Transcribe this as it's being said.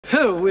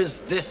Who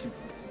is this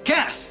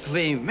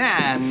ghastly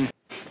man?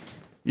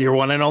 Your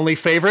one and only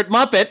favorite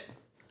Muppet.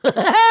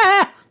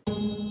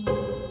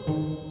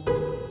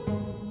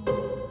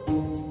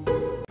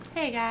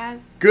 Hey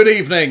guys. Good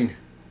evening.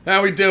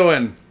 How we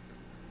doing?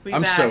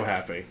 I'm back. so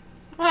happy.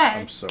 Why?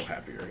 I'm so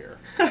happy you're here.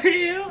 Are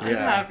you? I'm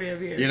Yeah. happy I'm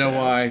here. You know too.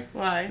 why?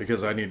 Why?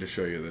 Because I need to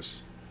show you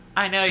this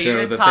I know show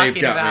you've been that they've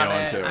talking got about me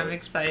it. onto. I'm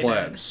It's excited.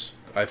 Plebs.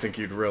 I think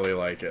you'd really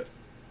like it.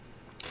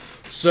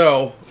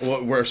 So,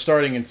 we're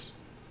starting in...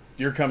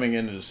 You're coming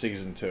into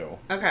season 2.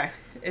 Okay.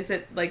 Is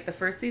it like the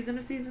first season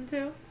of season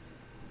 2?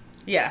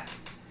 Yeah.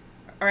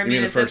 Or I You mean,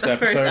 mean the is first it the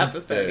episode?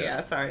 first episode? Yeah.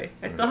 Yeah, sorry.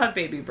 I still have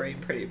baby brain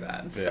pretty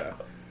bad. So. Yeah.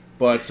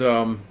 But,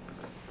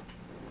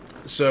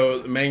 so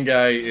the main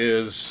guy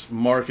is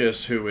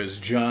Marcus, who is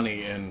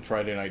Johnny in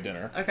Friday Night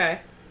Dinner. Okay.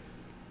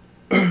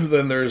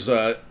 Then there's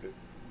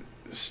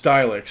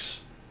Stylix,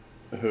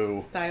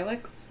 who...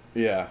 Stylix?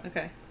 Yeah.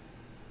 Okay.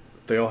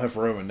 They all have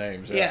Roman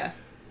names. Yeah.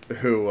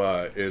 Who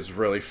is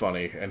really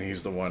funny, and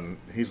he's the one...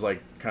 He's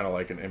like kind of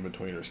like an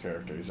in-betweeners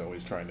character. He's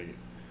always trying to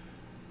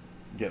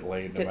get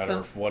laid, no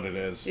matter what it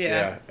is.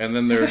 Yeah. And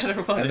then there's... No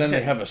matter what and then it they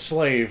is. have a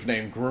slave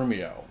named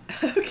Grumio.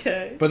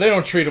 Okay. But they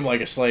don't treat him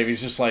like a slave. He's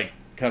just like...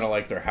 kind of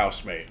like their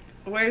housemate.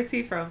 Where is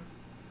he from?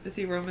 Is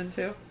he Roman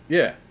too?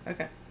 Yeah.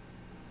 Okay.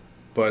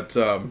 But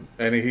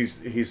and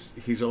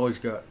he's always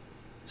got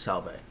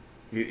salve.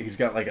 He's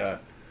got like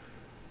a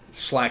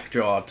slack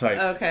jaw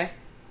type Okay.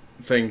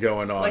 thing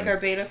going on. Like our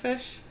beta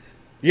fish?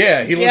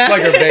 Yeah, he looks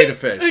like our beta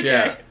fish.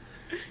 Okay.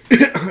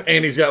 Yeah.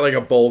 And he's got like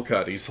a bowl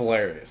cut. He's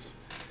hilarious.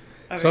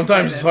 I'm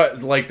Sometimes it's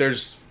excited. hard, like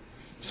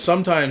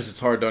sometimes it's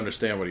hard to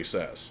understand what he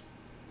says,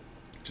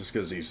 just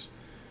because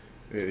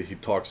he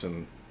talks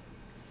in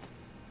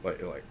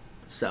like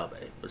salve.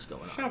 What's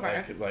going on?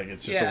 Like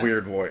it's just a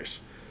weird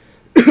voice.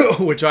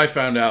 Which I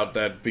found out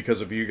that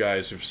because of you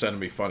guys who've sent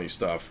me funny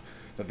stuff,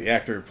 that the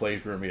actor who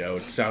plays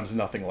Grumio sounds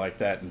nothing like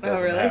that and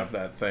doesn't have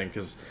that thing.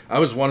 Because I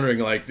was wondering,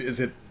 like,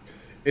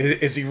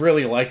 is he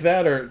really like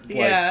that, or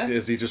like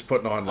is he just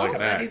putting on like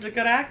an act? He's a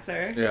good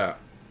actor. Yeah.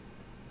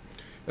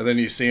 And then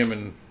you see him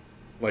in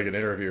like an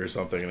interview or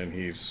something, and then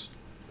he's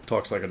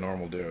talks like a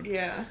normal dude.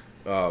 Yeah.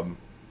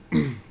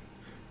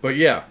 But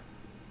yeah,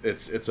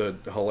 it's a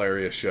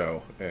hilarious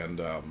show,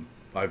 and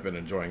I've been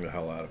enjoying the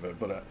hell out of it.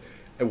 But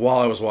while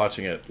I was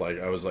watching it,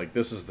 like I was like,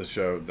 this is the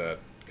show that,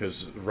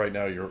 because right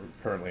now you're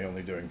currently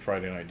only doing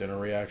Friday Night Dinner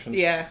reactions.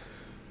 Yeah.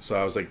 So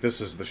I was like,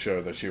 this is the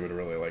show that she would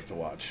really like to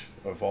watch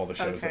of all the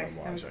shows that I'm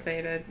watching. I'm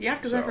excited. Yeah,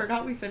 because I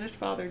forgot we finished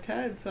Father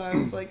Ted, so I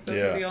was like,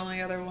 those are the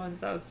only other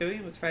ones I was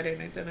doing was Friday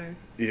Night Dinner.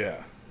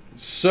 Yeah.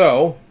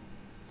 So,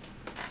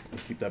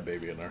 keep that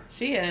baby in there.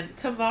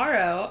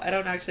 Tomorrow, I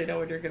don't actually know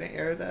when you're going to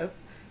air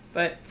this,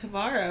 but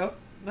tomorrow,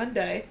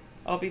 Monday,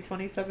 I'll be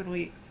 27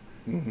 weeks.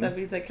 Mm-hmm. So that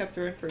means I kept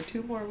her in for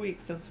 2 more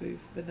weeks since we've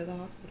been to the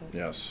hospital.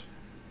 Yes.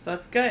 So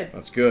that's good.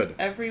 That's good.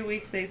 Every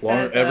week they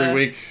said... every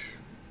week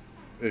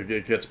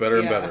it gets better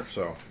and better,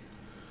 so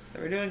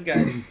we're doing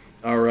good.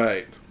 All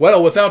right.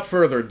 Well, without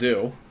further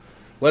ado,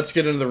 let's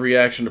get into the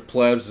reaction to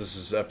Plebs. This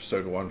is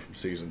episode 1 from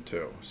season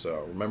 2.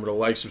 So remember to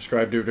like,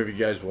 subscribe, do whatever you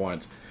guys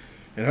want.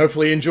 And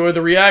hopefully enjoy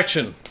the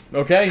reaction.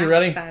 Okay, you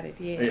ready? I'm excited,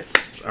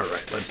 Yes. All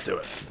right, let's do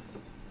it.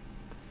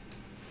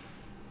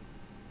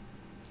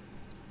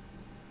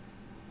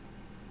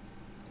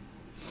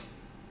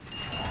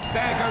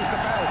 There goes the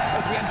bell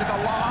as we enter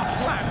the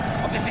last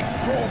lap of this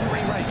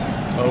extraordinary race.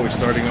 Oh, we're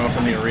starting off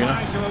in the arena.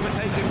 Trying to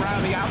overtake him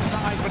round the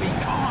outside, but he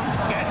can't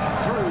get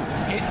through.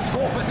 It's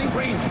Scorpus in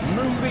green,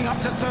 moving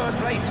up to 3rd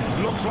place.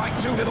 Looks like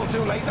too little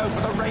too late, though,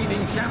 for the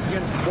reigning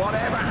champion.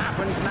 Whatever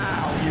happens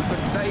now, you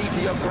can say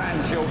to your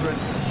grandchildren,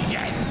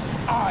 yes,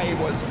 I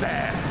was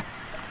there.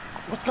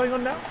 What's going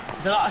on now?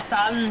 There's a lot of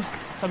sand,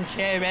 some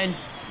cheering.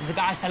 There's a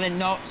guy selling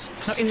nuts.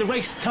 No, in the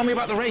race. Tell me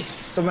about the race.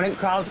 Someone in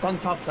crowd's gone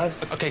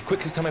topless. Okay,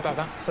 quickly tell me about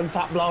that. Some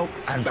fat bloke.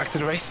 And back to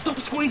the race. Stop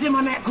squeezing my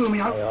neck,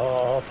 Grumio.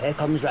 Oh, here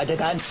comes Red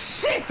again.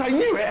 Shit, I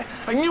knew it.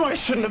 I knew I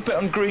shouldn't have bet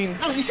on green.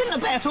 No, you shouldn't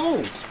have bet at all.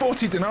 It's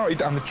 40 denarii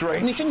down the drain.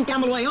 And you shouldn't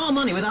gamble away our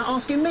money without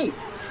asking me.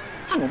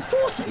 Hang on,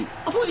 40?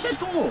 I thought you said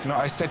 4. No,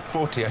 I said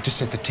 40. I just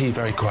said the T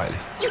very quietly.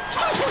 You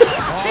told me.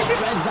 Oh,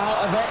 Red's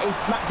out of it. He's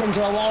smacked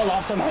into a wall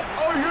or something.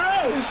 Oh,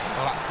 yes!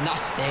 Oh, that's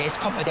nasty. It's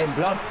covered in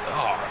blood.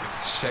 Oh, it's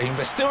a shame,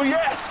 but still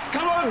yes!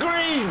 Come on,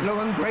 green!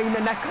 Blue and green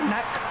are neck and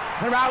neck.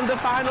 Around the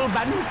final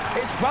bend.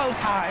 It's well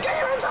tied. Get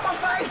your hands off my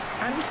face.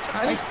 And...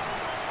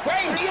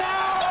 Green!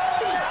 Yeah!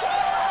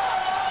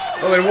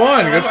 Oh, they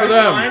won. Good for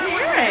them.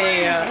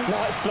 Hooray!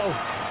 No, it's blue.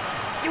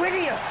 You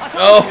idiot. I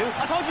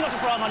told you not to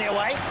throw our money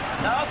away.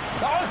 No,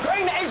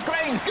 green. It is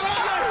green.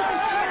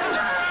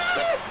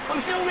 Yes. I'm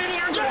still really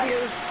angry with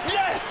you.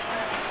 Yes!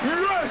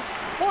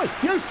 Yes! Oi,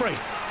 you three!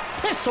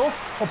 Piss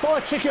off or buy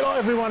a ticket like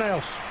everyone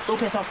else. All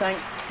piss off,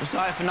 thanks. I'm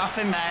sorry for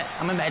nothing, mate.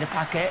 I'm a made a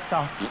packet,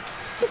 so...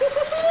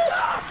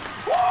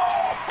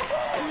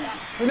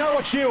 We know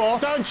what you are,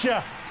 don't you?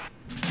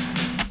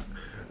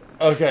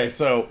 Okay,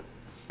 so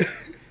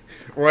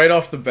right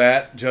off the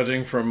bat,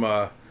 judging from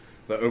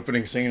the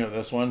opening scene of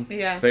this one,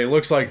 it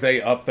looks like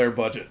they upped their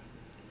budget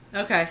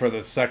Okay. for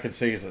the second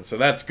season, so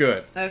that's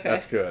good. Okay.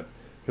 That's good.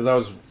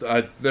 Because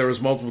there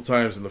was multiple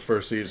times in the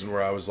first season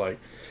where I was like,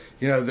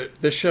 you know,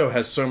 this show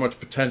has so much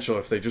potential.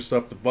 If they just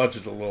up the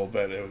budget a little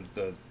bit,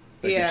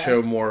 they could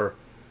show more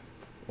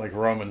like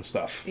Roman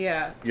stuff.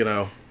 Yeah. You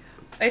know.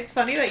 It's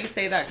funny that you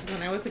say that because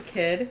when I was a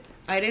kid,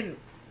 I didn't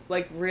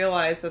like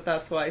realize that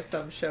that's why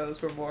some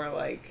shows were more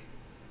like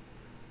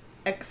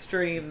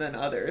extreme than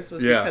others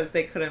was because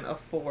they couldn't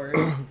afford.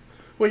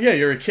 Well, yeah,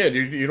 you're a kid.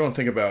 You don't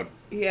think about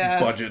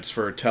budgets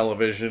for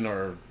television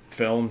or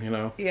film, you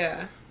know.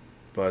 Yeah.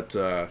 But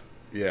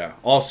yeah.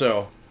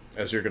 Also,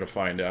 as you're gonna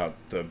find out,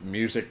 the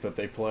music that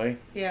they play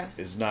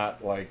is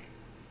not like,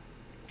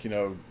 you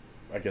know,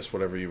 I guess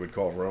whatever you would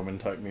call Roman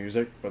type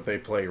music, but they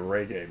play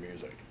reggae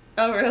music.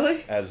 Oh,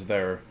 really? As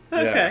their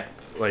okay.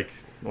 Like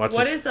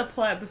what is a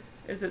pleb?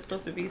 Is it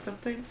supposed to be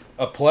something?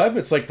 A pleb?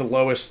 It's like the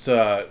lowest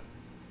form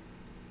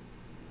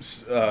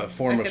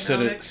of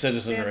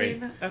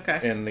citizenry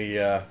in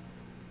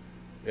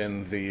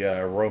the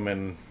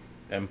Roman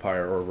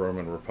Empire or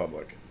Roman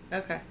Republic.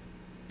 Okay.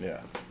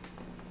 Yeah.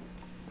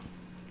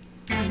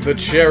 The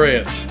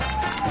Chariot.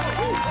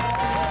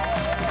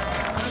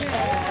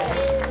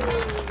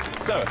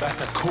 So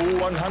that's a cool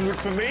 100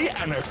 for me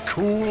and a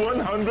cool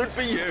 100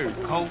 for you.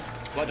 Cool.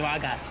 What do I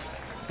get?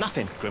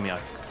 Nothing, Grumio.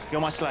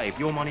 You're my slave.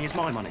 Your money is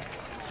my money.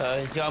 So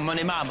is your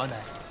money my money?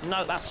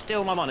 No, that's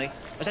still my money.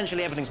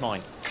 Essentially, everything's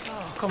mine.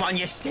 Oh, come on,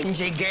 you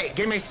stingy git.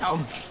 Give me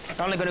some.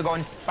 You're only going to go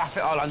and spaff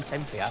it all on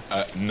Cynthia.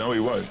 No,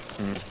 he won't.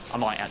 I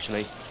might,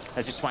 actually.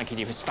 There's this swanky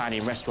new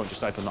Hispanian restaurant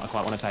just opened that I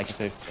quite want to take her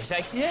to. Is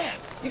that? Yeah.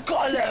 You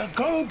gotta let her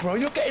go, bro.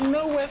 You're getting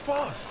nowhere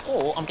fast.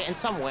 Or I'm getting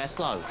somewhere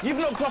slow. You've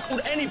not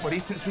grappled anybody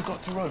since we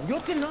got to Rome. You're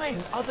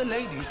denying other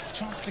ladies the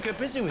chance to get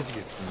busy with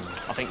you.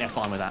 I think they're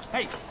fine with that.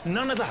 Hey,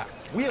 none of that.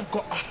 We have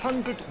got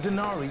 100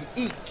 denarii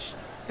each.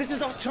 This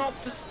is our chance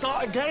to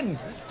start again,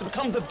 to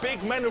become the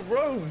big men of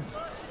Rome.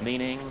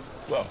 Meaning?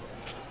 Well,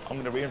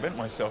 I'm going to reinvent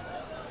myself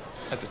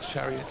as a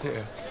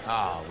charioteer.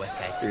 Oh,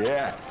 wicked.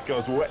 Yeah,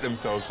 girls wet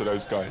themselves for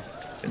those guys,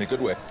 in a good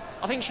way.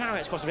 I think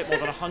chariots cost a bit more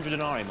than 100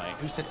 denarii, mate.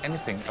 Who said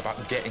anything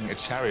about getting a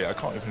chariot? I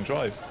can't even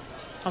drive.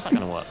 How's that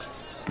going to work?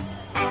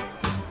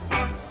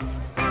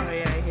 Oh,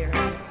 yeah, I hear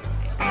it.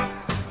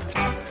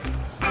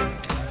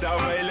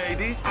 Salve,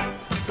 ladies.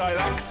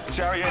 Stylax,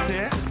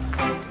 charioteer.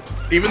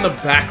 Even the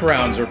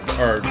backgrounds are the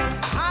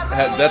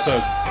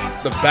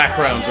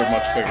backgrounds are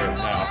much bigger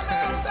now.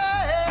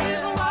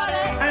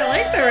 I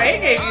like the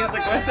reggae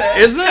music with it.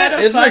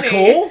 Isn't it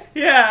cool?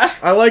 Yeah.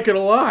 I like it a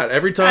lot.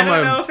 Every time I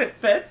don't know if it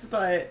fits,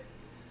 but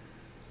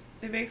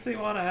it makes me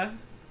want to.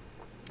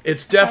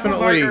 It's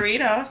definitely have a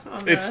margarita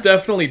on it's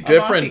definitely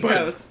different, but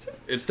coast.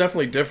 It's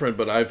definitely different.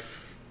 But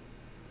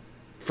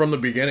from the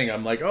beginning,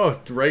 I'm like, oh,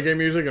 reggae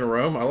music in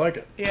Rome. I like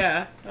it.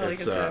 Yeah, I like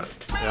it too.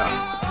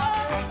 Yeah.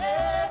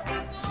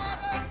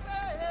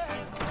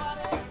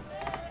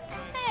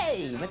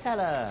 Hey,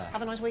 Matella.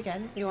 Have a nice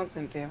weekend. You want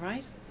Cynthia,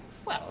 right?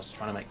 Well, I was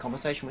trying to make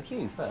conversation with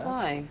you first.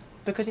 Why?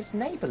 Because it's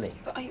neighbourly.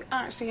 But are you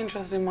actually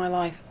interested in my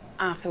life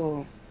at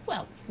all?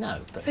 Well, no,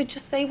 but... So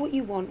just say what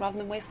you want rather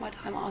than waste my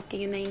time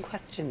asking inane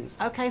questions.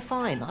 Okay,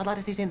 fine. I'd like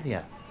to see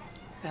Cynthia.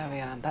 There we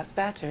are. That's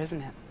better,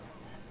 isn't it?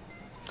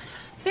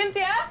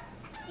 Cynthia?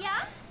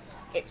 Yeah?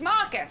 It's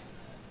Marcus.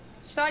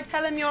 Should I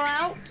tell him you're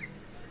out?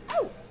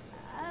 Oh,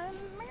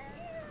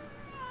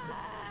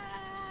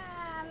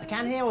 I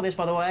can't hear all this,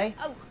 by the way.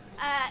 Oh,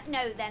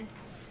 no then.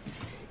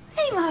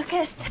 Hey,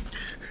 Marcus.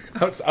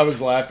 I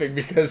was laughing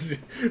because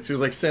she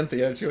was like,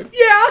 Cynthia, and she went,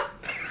 yeah!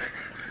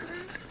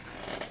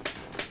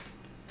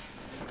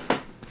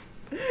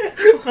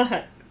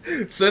 What?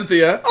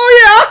 Cynthia,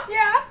 oh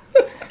yeah!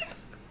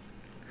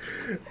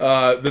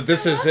 Yeah!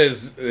 This is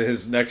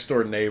his next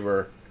door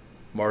neighbor,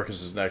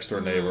 Marcus's next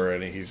door neighbor,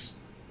 and he's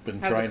been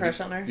trying a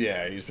crush on her?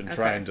 Yeah, he's been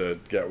trying to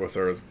get with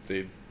her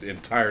the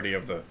entirety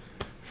of the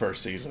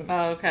first season.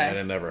 Oh, okay. And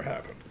it never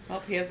happened.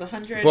 Well, he has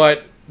 100.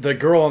 But the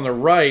girl on the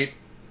right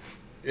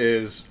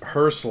is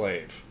her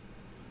slave.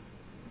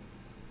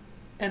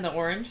 And the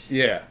orange?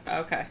 Yeah.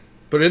 Okay.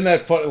 But isn't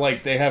that fun?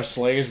 Like, they have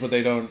slaves, but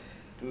they don't...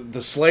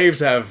 The slaves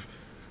have,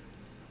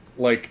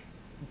 like,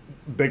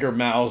 bigger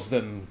mouths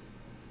than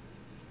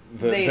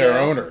their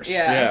owners.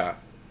 Yeah.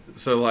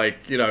 So,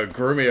 like, you know,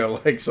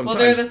 Grumio, like, sometimes...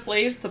 Well, they're the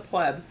slaves to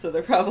plebs, so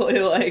they're probably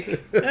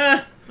like,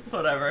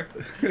 whatever.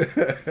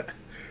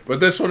 But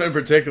this one in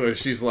particular,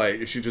 she's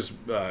like, she just...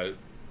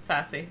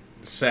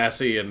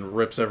 Sassy and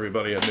rips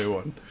everybody a new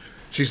one.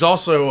 She's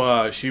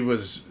also, she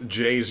was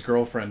Jay's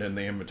girlfriend in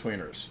The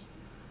In-Betweeners.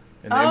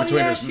 In The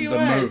In-Betweeners,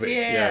 the movie.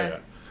 Yeah.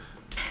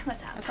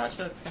 What's up? I thought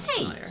she was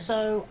Hey,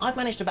 so I've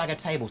managed to bag a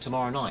table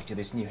tomorrow night to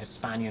this new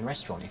Hispanian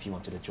restaurant if you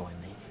wanted to join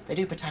me. They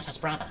do patatas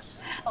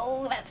bravas.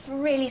 Oh, that's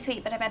really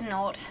sweet, but I better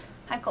not.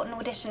 I've got an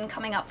audition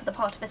coming up for the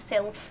part of a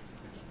sylph.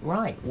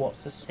 Right,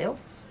 what's a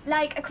sylph?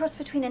 Like a cross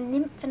between a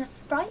nymph and a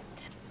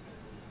sprite.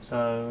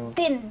 So...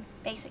 Thin,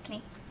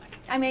 basically.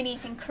 I'm only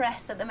eating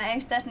cress at the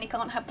most. Certainly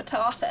can't have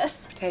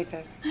potatoes.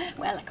 Potatoes?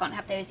 Well, I can't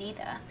have those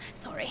either.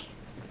 Sorry.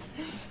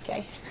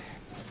 Okay.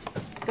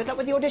 Good luck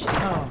with the audition.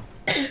 Oh.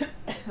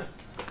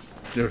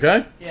 You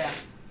okay? Yeah.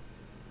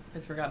 I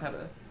just forgot how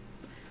to...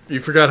 You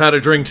forgot how to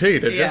drink tea,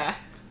 did you? Yeah.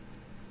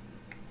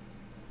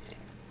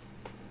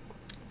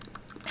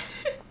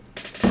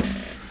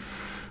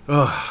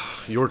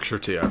 Yorkshire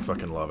tea, I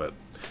fucking love it.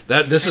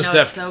 This is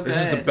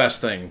the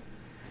best thing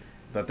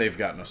that they've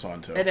gotten us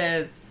onto. It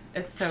is.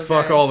 It's so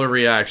Fuck good. all the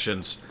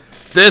reactions.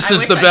 This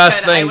is the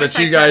best thing that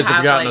you guys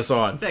have gotten us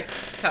on. 6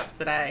 cups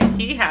a day.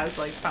 He has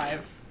like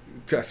 5,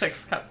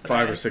 6 cups a day.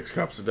 5 or 6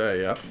 cups a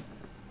day, yeah.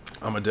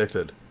 I'm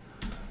addicted.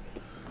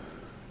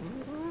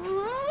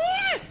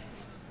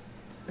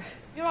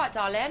 You alright,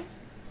 darling?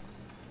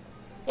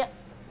 Yep.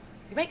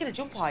 You're making a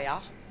jump, are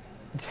ya?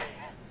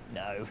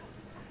 No.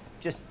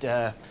 Just,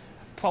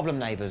 problem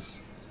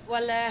neighbours.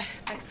 Well,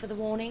 thanks for the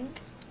warning.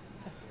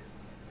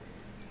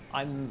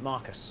 I'm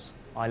Marcus.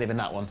 I live in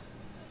that one.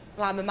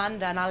 Well, I'm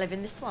Amanda and I live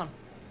in this one.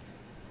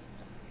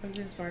 His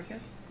name's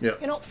Marcus? Yeah.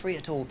 You're not free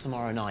at all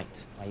tomorrow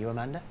night, are you,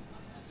 Amanda?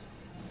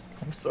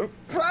 I'm so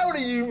proud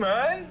of you,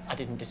 man. I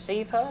didn't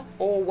deceive her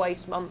or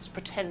waste months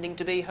pretending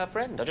to be her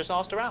friend. I just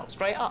asked her out,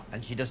 straight up.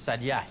 And she just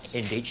said yes.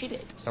 Indeed she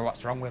did. So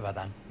what's wrong with her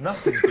then?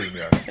 Nothing,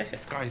 Bruno.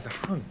 This guy's a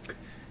hunk.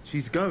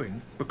 She's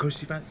going because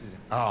she fancies him.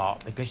 Oh,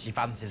 because she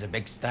fancies a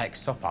big steak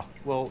supper.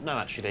 Well, no,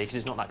 actually, because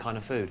it's not that kind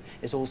of food.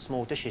 It's all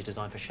small dishes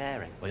designed for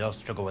sharing. Well, you'll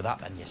struggle with that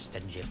then, you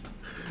stingy.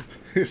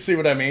 See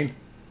what I mean?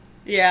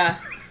 Yeah.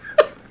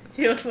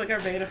 He looks like our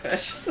beta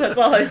fish. That's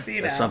all I see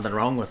now. There's something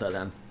wrong with her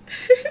then.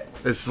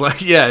 It's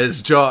like, yeah,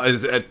 his jaw,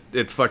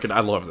 it fucking, I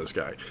love this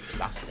guy.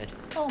 Bastard.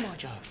 Oh, my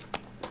Joe.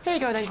 Here you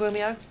go then,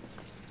 Grumio.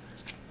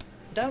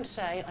 Don't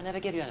say I never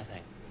give you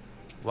anything.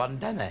 One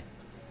denny.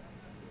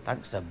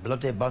 Thanks a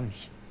bloody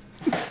bunch.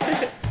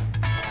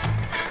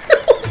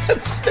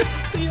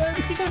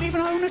 You don't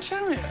even own a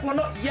chariot. Well,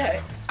 not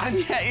yet.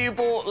 And yet you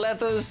bought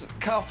leathers,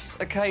 cuffs,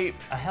 a cape.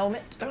 A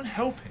helmet? Don't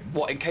help him.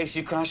 What, in case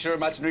you crash your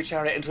imaginary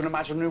chariot into an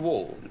imaginary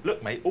wall?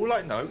 Look, mate, all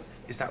I know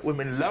is that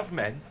women love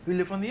men who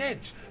live on the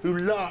edge, who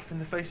laugh in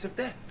the face of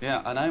death.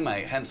 Yeah, I know,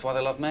 mate. Hence why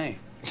they love me.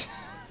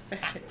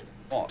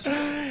 What?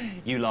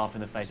 You laugh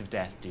in the face of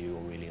death, do you,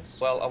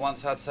 Aurelius? Well, I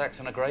once had sex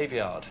in a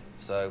graveyard,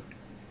 so...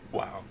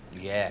 Wow.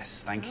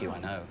 Yes, thank you, I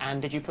know.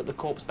 And did you put the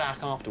corpse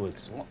back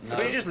afterwards? What? No.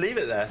 But you just leave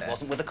it there. It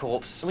wasn't with the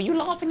corpse. Were you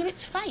laughing in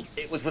its face?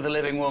 It was with a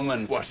living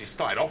woman. Well, she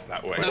started off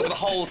that way. No, the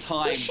whole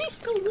time. Is she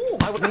still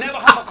warm? I would never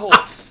have a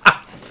corpse.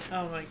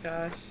 Oh my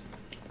gosh.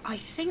 I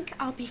think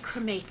I'll be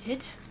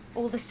cremated.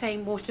 All the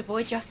same,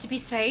 Waterboy, just to be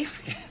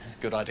safe. Yes,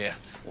 good idea,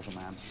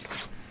 Waterman.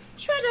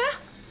 Shredder,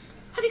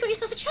 have you got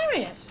yourself a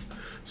chariot?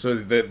 So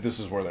this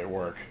is where they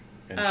work.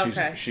 And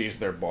Okay. she's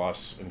their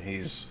boss, and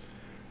he's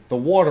the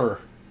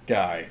water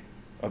guy.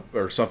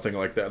 Or something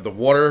like that. The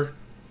water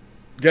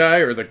guy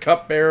or the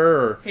cupbearer,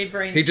 or He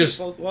brings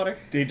people's water.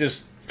 He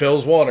just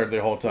fills water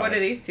the whole time. What do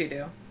these two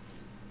do?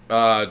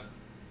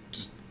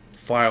 Just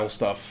file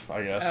stuff,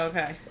 I guess. Oh,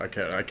 okay.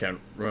 I can't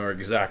remember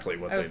exactly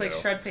what I was they like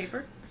do. shred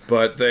paper.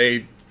 But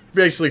they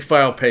basically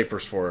file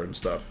papers for her and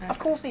stuff. Of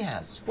course he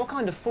has. What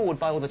kind of fool would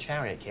buy all the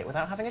chariot kit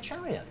without having a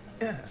chariot?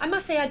 I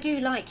must say I do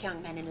like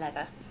young men in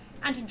leather,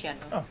 and in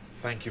general. Oh,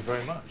 thank you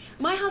very much.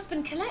 My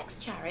husband collects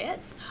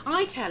chariots.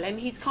 I tell him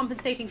he's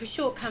compensating for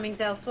shortcomings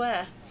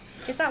elsewhere.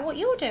 Is that what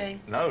you're doing?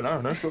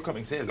 No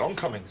shortcomings here.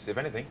 Longcomings, if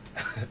anything.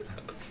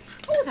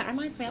 Oh, that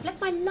reminds me, I've left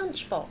my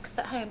lunchbox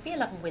at home. Be a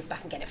love and whiz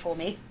back and get it for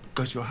me.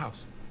 Go to your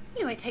house.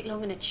 You won't take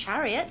long in a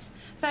chariot.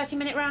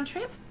 30-minute round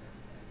trip.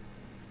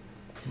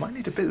 Might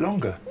need a bit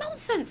longer.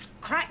 Nonsense.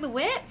 Crack the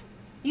whip.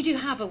 You do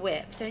have a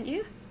whip, don't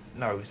you?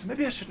 No, so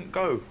maybe I shouldn't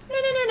go.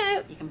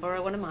 No. You can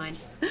borrow one of mine.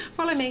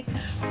 Follow me.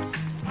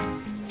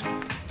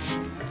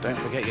 Don't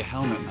forget your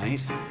helmet,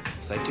 mate.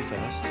 Safety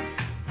first.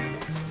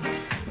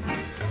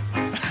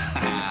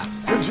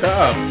 Good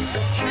job.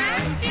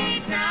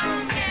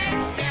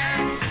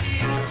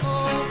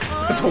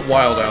 That's a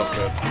wild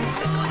outfit.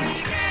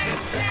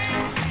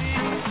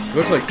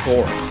 Looks like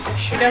Thor.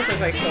 He does look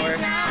like Thor.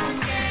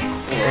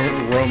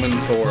 Roman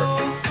Thor.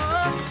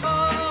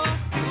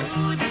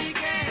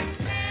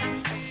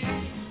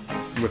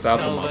 Without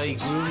the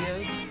muscles.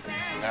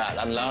 Alright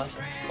then, lad.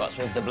 What's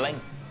with the bling?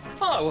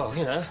 Oh, well,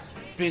 you know,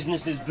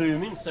 business is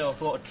booming, so I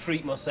thought I'd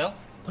treat myself.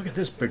 Look at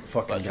this big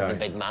fucking What's guy. with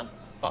the big man?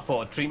 I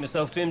thought I'd treat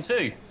myself to him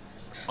too.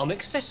 I'm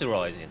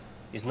accessorising.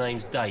 His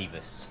name's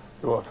Davis.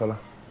 You what, fella?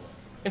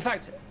 In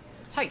fact,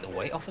 take the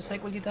weight off a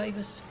sec, will you,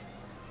 Davis?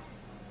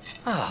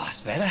 Ah,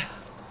 that's better.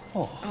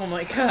 Oh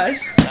my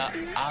gosh.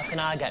 How can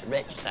I get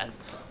rich then?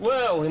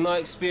 Well, in my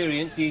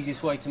experience, the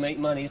easiest way to make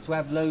money is to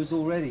have loads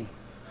already.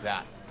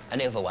 Right.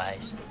 Any other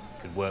ways?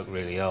 Could work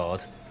really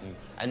hard.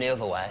 Any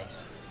other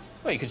ways?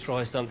 Well, you could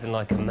try something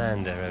like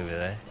Amanda over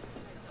there.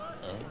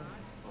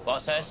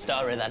 What's her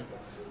story then?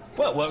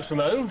 Well, works from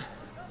home.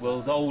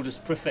 World's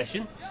oldest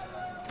profession.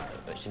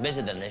 But she's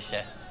busy then, is she?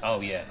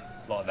 Oh, yeah.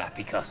 A lot of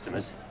happy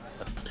customers.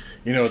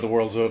 You know what the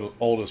world's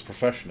oldest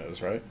profession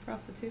is, right?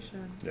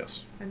 Prostitution.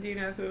 Yes. And do you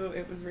know who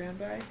it was ran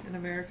by? In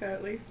America,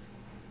 at least?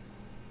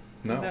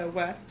 No. In the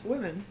West,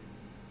 women.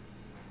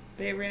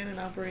 They ran and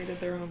operated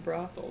their own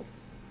brothels.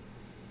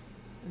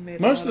 And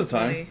made Most a lot of the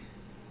time. money.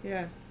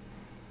 Yeah.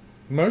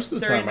 Most of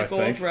the During time, I the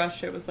gold think.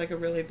 rush, it was like a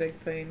really big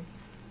thing.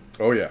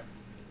 Oh, yeah.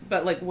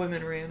 But, like,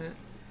 women ran it.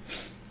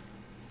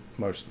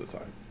 Most of the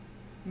time.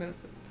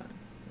 Most of the time.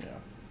 Yeah.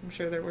 I'm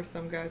sure there were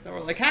some guys that were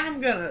like, I'm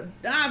gonna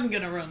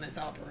run this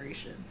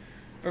operation.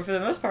 But for the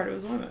most part, it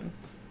was women.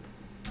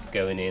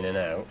 Going in and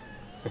out.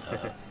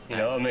 You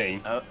know what I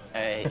mean? Oh,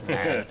 hey.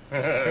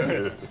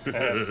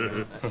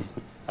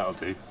 That'll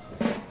do.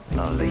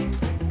 I'll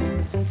leave.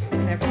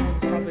 And everyone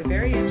was probably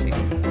very itchy.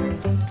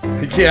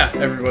 Yeah,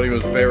 everybody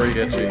was very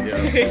itchy,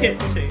 yes. Very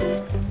itchy.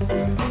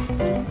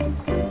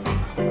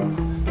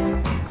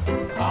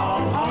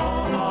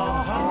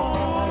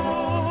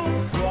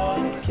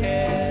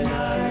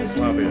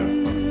 Flavia.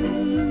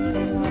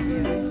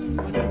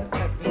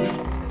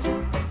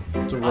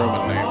 It's a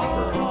Roman name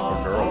for a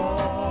girl.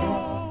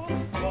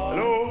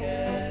 Hello?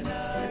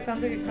 It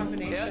sounds like a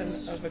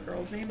combination of a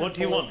girl's name What and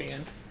do you want?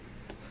 fallopian.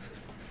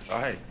 Oh,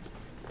 hey.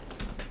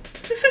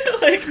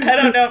 Like, I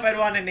don't know if I'd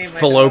want to name my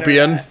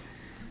Fallopian.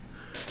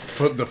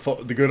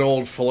 daughter The good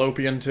old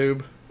fallopian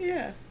tube. that.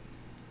 Yeah.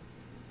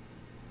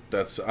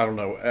 That's, I don't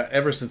know,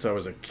 ever since I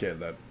was a kid,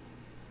 that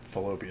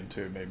fallopian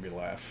tube made me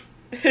laugh.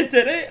 Did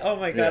it? Oh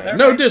my god. Yeah.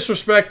 No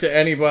disrespect to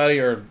anybody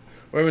or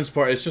women's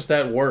part. It's just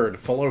that word,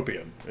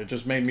 fallopian. It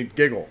just made me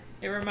giggle.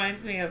 It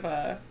reminds me of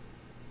I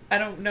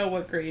don't know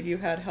what grade you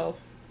had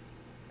health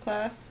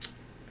class,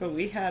 but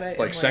we had it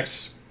Like in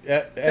sex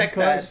ed sex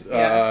class? ed,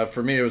 yeah.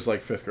 For me, it was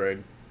like 5th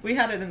grade. We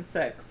had it in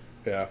 6.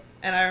 Yeah.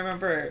 And I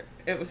remember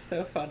it was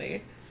so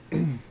funny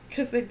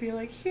because they'd be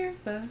like, "Here's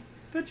the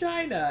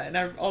vagina," and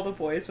all the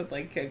boys would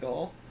like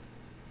giggle.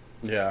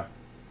 Yeah.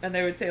 And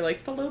they would say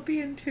like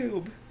fallopian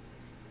tube.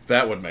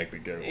 That would make me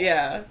giggle.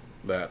 Yeah.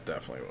 That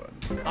definitely would.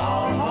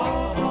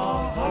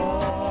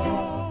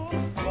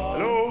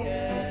 Hello?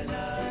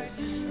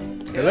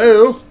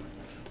 Hello?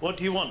 What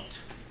do you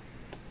want?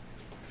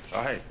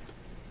 Oh, hey.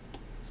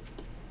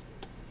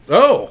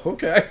 Oh,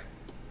 okay.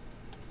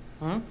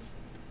 Huh?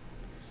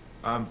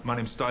 My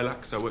name's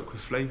Stylax. I work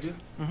with Flavia.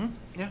 Mm-hmm.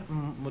 Yeah.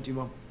 What do you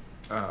want?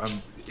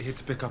 I'm here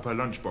to pick up her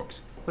lunchbox.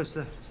 What's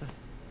there? What's there?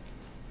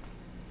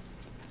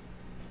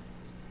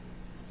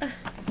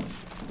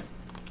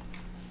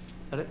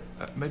 Is that it?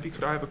 Maybe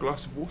could I have a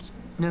glass of water?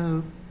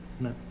 No.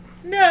 No.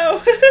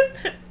 No.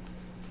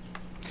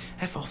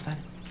 F off then.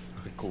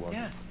 Okay, cool.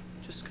 Yeah.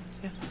 Just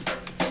yeah.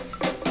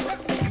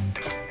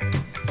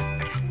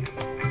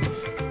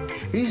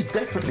 He's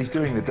definitely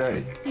doing the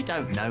day. You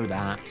don't know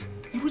that.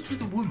 He was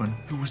with a woman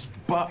who was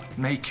butt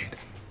naked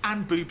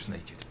and boobs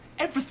naked.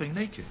 Everything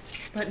naked.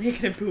 Butt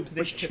naked and boobs naked.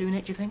 Which tune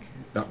it, do you think?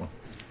 That one.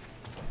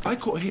 I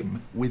caught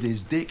him with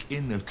his dick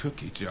in the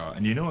cookie jar,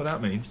 and you know what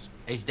that means?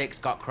 His dick's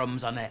got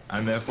crumbs on it.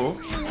 And therefore...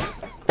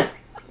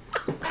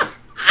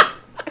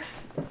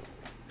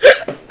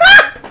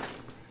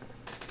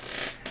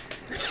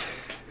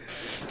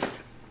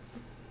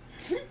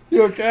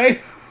 You okay?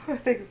 I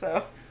think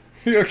so.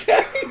 You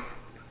okay?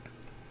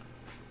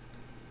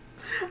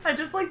 I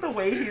just like the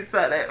way he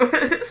said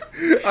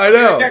it. I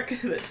know.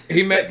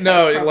 He meant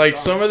no, like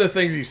some of the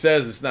things he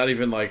says, it's not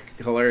even like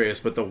hilarious,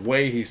 but the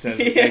way he says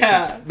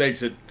it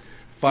makes it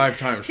 5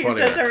 times He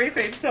funnier. says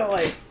everything so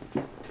like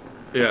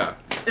Yeah.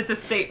 it's a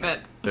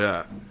statement.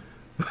 Yeah.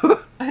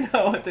 I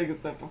know. I think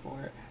it's said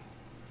before.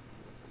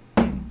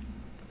 All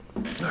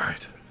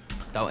right.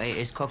 Don't eat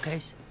his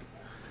cookies.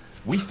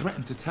 We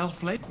threatened to tell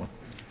Flavor.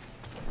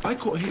 I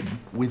caught him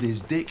with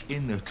his dick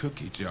in the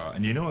cookie jar,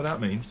 and you know what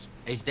that means?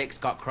 His dick's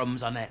got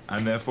crumbs on it.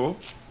 And therefore?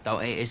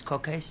 Don't eat his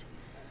cookies.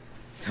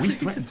 We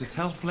threatened to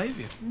tell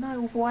Flavia.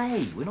 No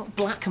way. We're not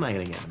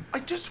blackmailing him. I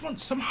just want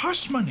some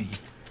hush money.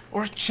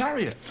 Or a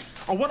chariot.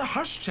 I want a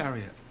hush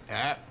chariot.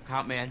 Yeah,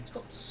 count me in. It's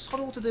got sod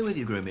all to do with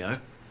you, Grumio.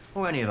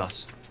 Or any of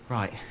us.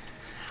 Right.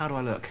 How do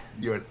I look?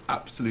 You're an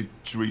absolute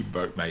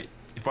dreamboat, mate.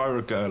 If I were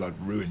a girl, I'd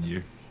ruin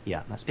you.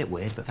 Yeah, that's a bit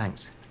weird, but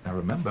thanks. Now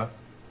remember,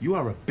 you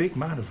are a big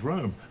man of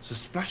Rome, so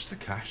splash the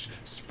cash,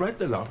 spread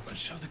the love, and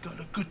show the girl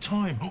a good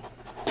time.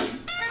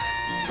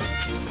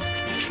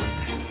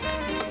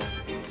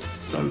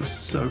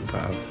 So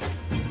proud.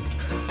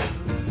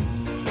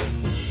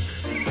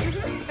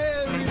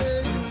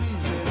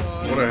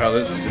 I wonder how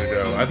this is gonna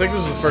go. I think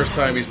this is the first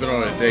time he's been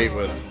on a date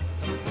with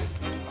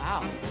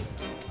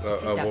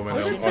a woman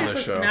on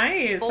this show.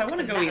 Nice. I want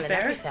to go eat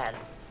there.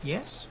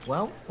 Yes.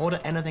 Well, order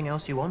anything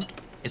else you want.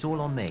 It's all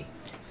on me.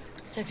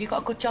 So have you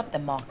got a good job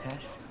then,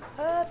 Marcus?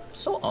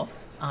 Sort of.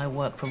 I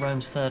work for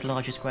Rome's 3rd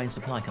largest grain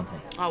supply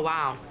company. Oh,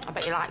 wow. I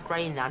bet you like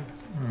grain then.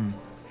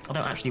 I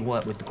don't actually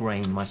work with the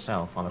grain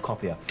myself. I'm a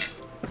copier.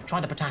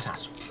 Try the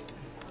patatas.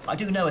 I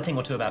do know a thing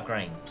or two about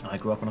grain. I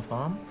grew up on a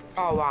farm.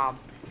 Oh, wow.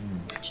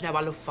 Do you know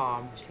I love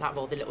farms, like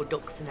all the little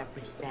ducks and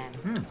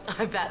everything.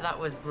 I bet that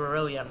was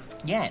brilliant.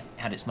 Yeah, it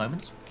had its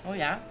moments. Oh,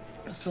 yeah?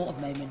 What sort of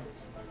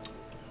moments?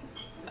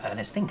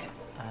 Let's think.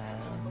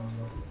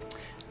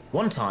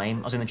 One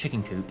time, I was in the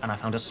chicken coop and I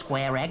found a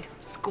square egg.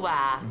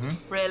 Square?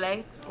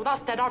 Really? Well,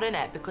 that's dead odd, isn't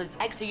it? Because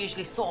eggs are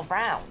usually sort of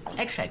round.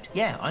 Egg-shaped,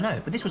 yeah, I know.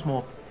 But this was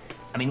more...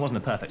 I mean, it wasn't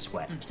a perfect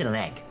square. Still an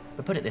egg.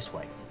 But put it this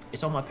way.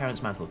 It's on my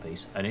parents'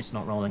 mantelpiece and it's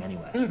not rolling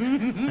anywhere.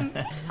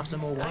 Have some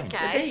more wine. Did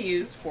they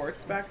use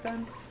forks back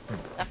then?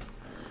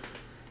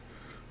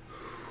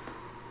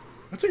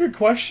 That's a good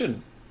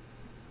question.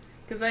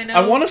 Because I know...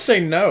 I want to say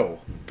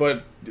no,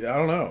 but I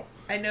don't know.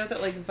 I know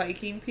that like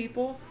Viking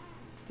people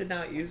did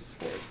not use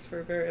forks for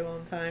a very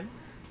long time,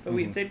 but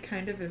we did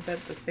kind of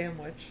invent the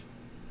sandwich.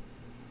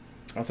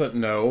 I thought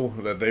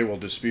that they will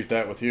dispute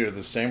that with you.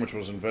 The sandwich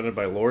was invented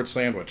by Lord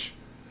Sandwich.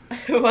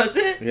 Was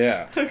it?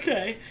 Yeah.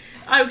 Okay.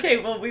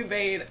 Well,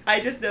 I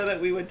just know that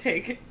we would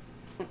they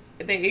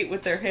ate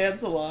with their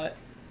hands a lot,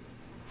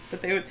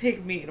 but they would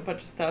take meat and a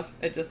bunch of stuff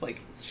and just like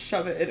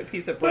shove it in a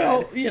piece of bread.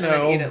 Well, and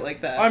then eat it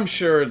like that. I'm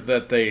sure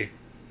that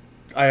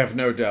I have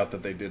no doubt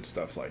that they did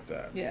stuff like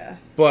that. Yeah.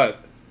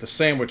 But the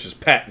sandwich is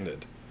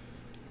patented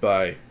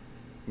by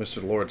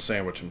Mr. Lord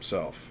Sandwich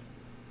himself,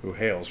 who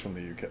hails from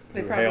the UK.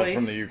 Hailed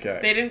from the UK.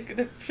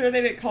 I'm sure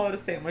they didn't call it a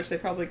sandwich. They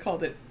probably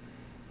called it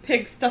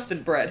pig stuffed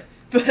in bread.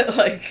 But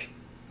like,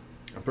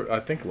 I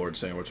think Lord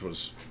Sandwich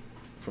was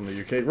from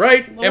the UK,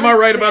 right? Am I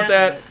right about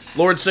that?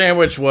 Lord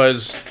Sandwich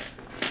was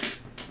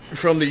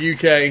from the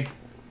UK.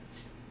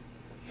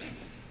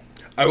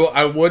 I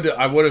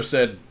would have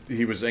said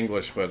he was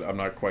English, but I'm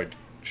not quite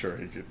sure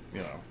he could.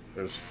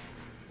 There's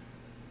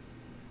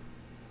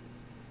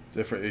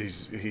different.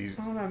 He's.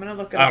 Hold on, I'm gonna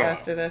look it up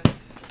after this.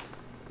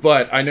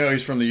 But I know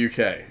he's from the UK.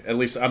 At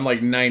least I'm like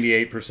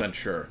 98%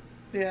 sure.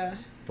 Yeah.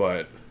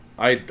 But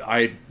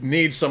I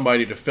need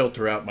somebody to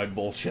filter out my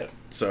bullshit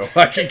so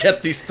I can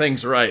get these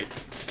things right.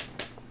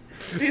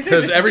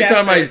 Because every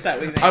time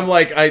I'm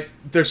like,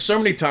 there's so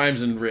many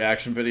times in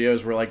reaction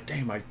videos where like,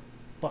 damn, I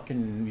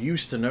fucking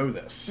used to know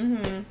this.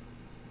 Mm-hmm.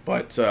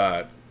 But,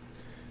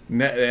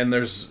 and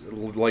there's,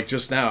 like,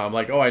 just now, I'm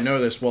like, oh, I know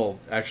this. Well,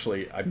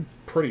 actually, I'm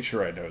pretty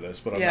sure I know this,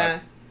 but I'm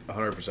not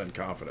 100%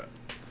 confident.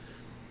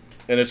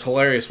 And it's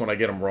hilarious when I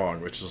get them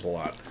wrong, which is a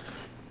lot.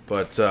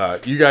 But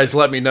you guys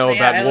let me know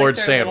about Lord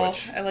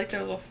Sandwich. I like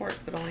their little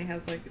forks. It only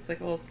has like, it's like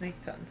a little snake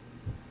tongue.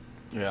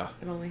 Yeah.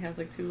 It only has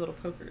like 2 little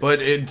pokers.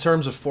 But in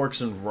terms of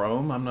forks in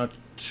Rome, I'm not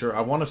sure.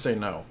 I want to say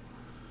no.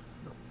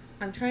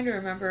 I'm trying to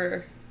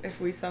remember if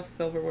we saw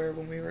silverware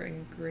when we were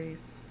in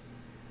Greece,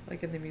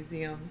 like in the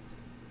museums.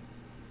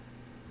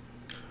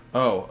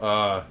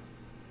 Oh,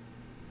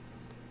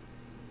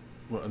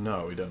 well,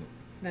 no, we didn't.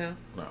 No.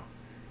 No.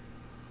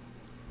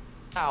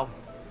 Oh,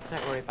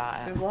 don't worry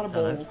about it. There's a lot of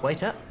bowls.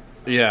 Waiter.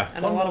 Yeah.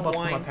 And a lot of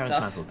wine my parents'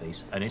 stuff.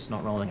 mantelpiece, and it's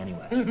not rolling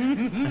anywhere.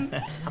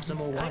 Have some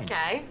more wine.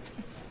 Okay.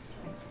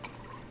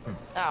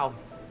 Oh,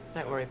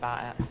 don't worry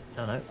about it.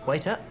 No.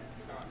 Waiter.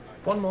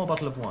 One more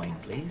bottle of wine,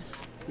 please.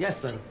 Yes,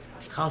 sir.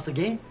 House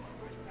again?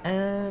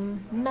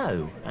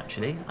 No,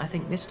 actually. I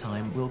think this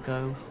time we'll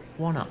go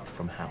one up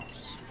from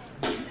house.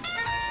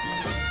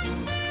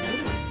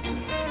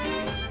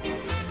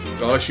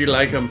 Oh, she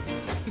like him.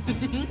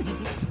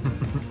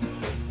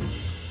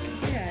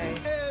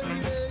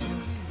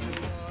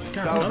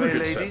 Salve,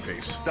 ladies.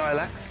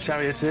 Stylax,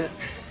 Chariot here.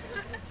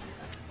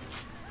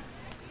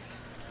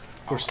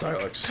 Or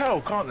Stylax. Tell,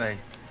 can't they?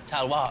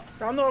 Tell what?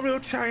 I'm not a real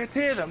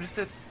charioteer, I'm just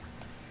a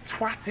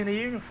twat in a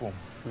uniform.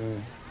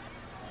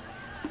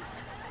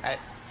 Hey,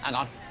 hang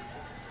on.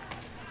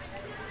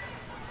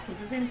 Was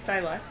his name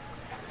Stylax?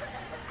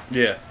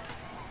 Yeah.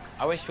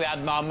 I wish we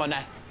had more money.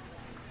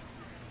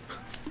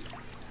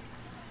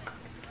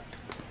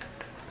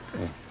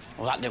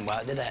 Well, that didn't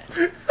work, did it?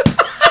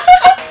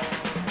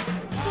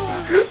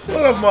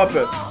 What a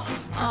muppet.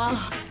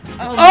 Oh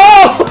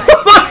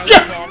my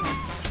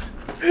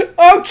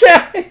God!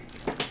 Okay.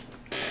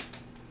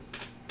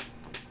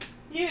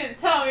 You didn't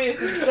tell me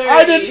this is dirty.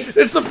 I didn't.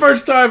 It's the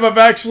first time I've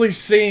actually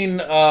seen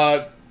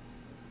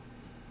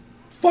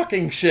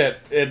fucking shit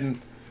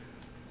in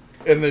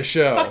this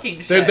show.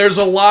 Fucking shit. There's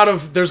a lot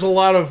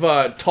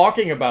of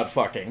talking about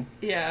fucking.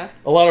 Yeah.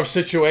 A lot of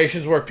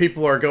situations where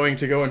people are going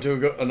to go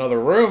into another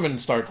room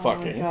and start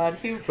fucking. Oh my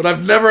God. But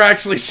I've never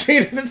actually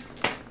seen it.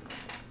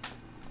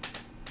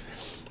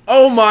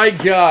 Oh my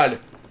God.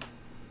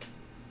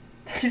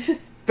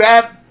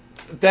 That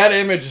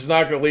image is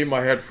not going to leave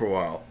my head for a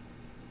while.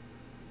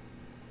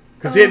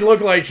 Because it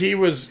looked like he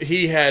was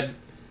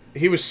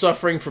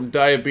suffering from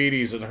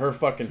diabetes and her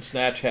fucking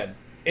snatch had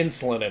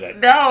insulin in it.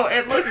 No,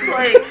 it looked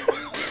like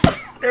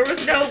there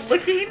was no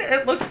licking.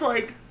 It looked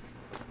like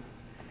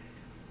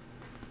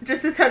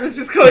just his head was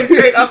just going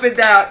straight up and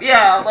down.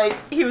 Yeah, like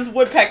he was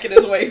woodpecking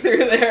his way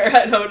through there.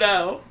 I don't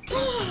know.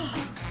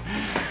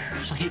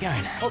 Shall I keep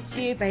going? Up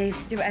to you,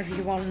 babes. Do whatever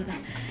you want.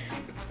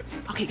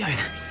 I'll keep going.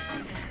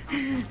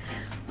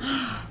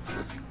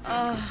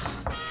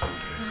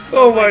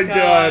 Oh my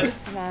God.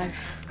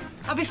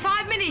 I'll be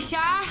 5 minutes,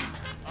 yeah?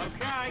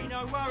 Okay,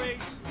 no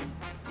worries.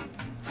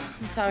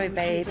 I'm sorry,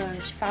 babes.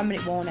 It's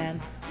 5-minute warning.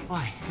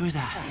 Why? Who is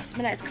that? It's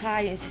my next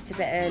client. It's just a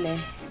bit early.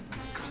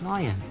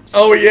 Client?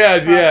 Oh,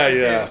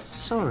 yeah.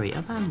 Sorry,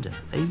 Amanda.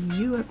 Are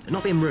you...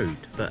 not being rude,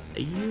 but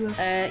are you...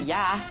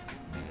 yeah.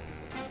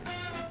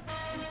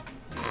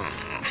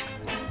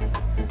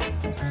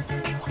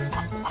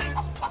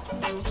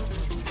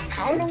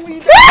 How long were you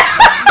doing?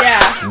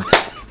 Yeah.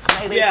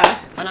 Maybe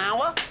an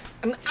hour?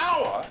 An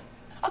hour?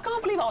 I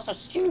can't believe I was so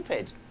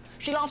stupid.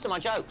 She laughed at my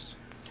jokes.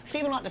 She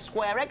even liked the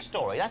square egg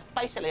story. That's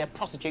basically a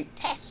prostitute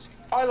test.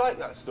 I like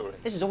that story.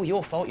 This is all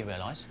your fault, you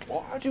realise.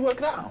 What? How'd you work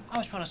that out? I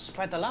was trying to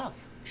spread the love.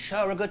 Show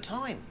her a good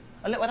time.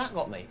 And look where that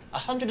got me.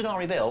 100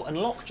 denarii bill and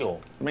lockjaw.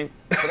 I mean,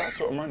 for that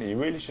sort of money, you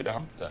really should have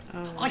humped her.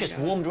 I just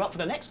warmed her up for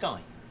the next guy.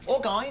 Or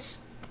guys.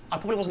 I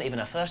probably wasn't even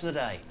her first of the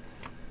day.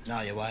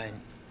 No, you weren't.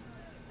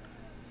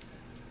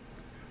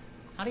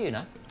 How do you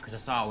know? Because I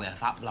saw her with a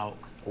fat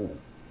bloke. Oh,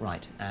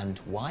 right. And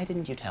why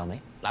didn't you tell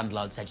me?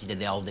 Landlord said she did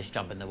the oldest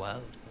job in the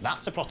world.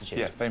 That's a prostitute.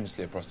 Yeah,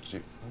 famously a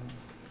prostitute.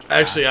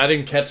 Actually, I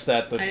didn't catch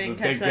that. The didn't big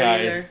catch that guy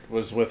either.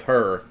 was with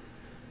her.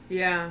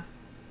 Yeah.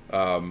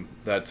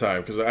 That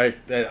time, because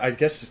I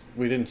guess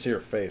we didn't see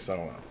her face. I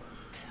don't know.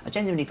 I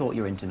genuinely thought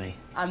you were into me.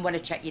 I'm going to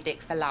check your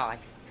dick for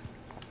lice.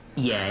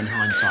 Yeah, in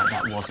hindsight,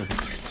 that wasn't.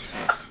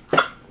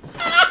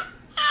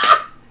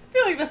 I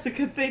feel like that's a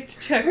good thing to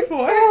check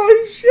for.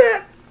 Holy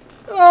shit!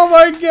 Oh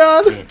my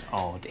god! Bit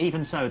odd.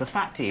 Even so, the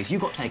fact is, you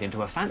got taken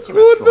to a fancy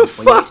restaurant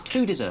where you ate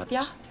 2 desserts.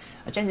 Yeah?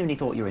 I genuinely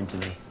thought you were into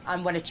me.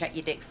 I'm going to check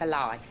your dick for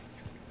lice.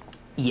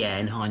 Yeah,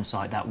 in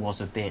hindsight, that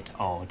was a bit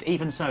odd.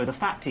 Even so, the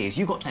fact is,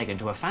 you got taken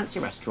to a fancy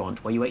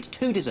restaurant where you ate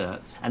 2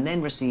 desserts and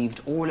then received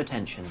oral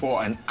attention.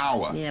 For an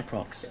hour? Yeah,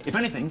 prox. If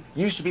anything,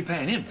 you should be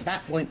paying him.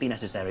 That won't be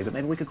necessary, but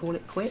maybe we could call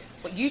it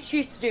quits? What you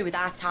choose to do with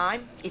our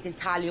time is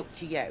entirely up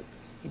to you.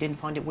 You didn't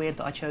find it weird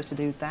that I chose to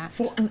do that?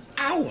 For an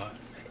hour?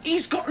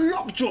 He's got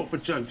lockjaw, for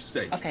Joe's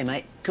sake. OK,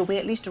 mate. Could we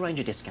at least arrange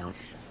a discount?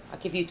 I'll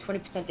give you a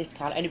 20%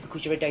 discount only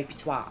because you're a dopey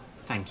twat.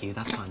 Thank you.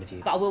 That's kind of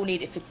you. But I will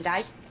need it for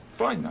today.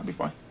 Fine, that'll be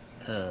fine.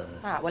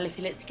 Right, well, if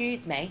you'll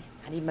excuse me,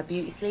 I need my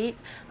beauty sleep.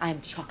 I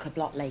am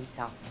chock-a-block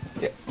later.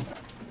 Yeah.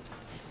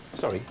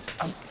 Sorry,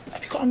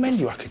 have you got a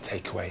menu I could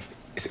take away?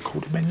 Is it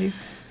called a menu?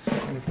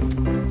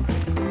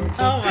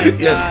 Oh my god.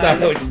 Yeah,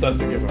 Alex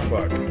doesn't give a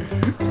fuck.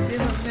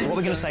 So what are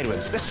we going to say to him?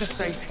 Let's just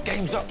say,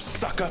 game's up,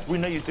 sucker. We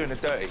know you're doing a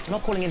dirty. I'm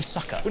not calling him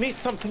sucker. We need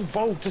something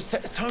bold to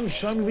set the tone,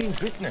 show him we mean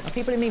business. Now,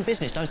 people who mean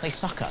business don't say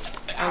sucker.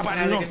 How about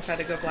nonce?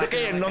 Look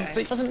at him, nonce.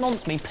 Doesn't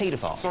nonce mean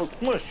paedophile? So,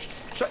 mush.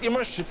 Shut your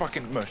mush, you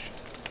fucking mush.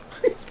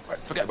 Right,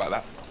 forget about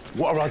that.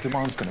 What are our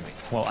demands going to be?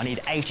 Well, I need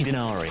 80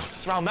 denarii.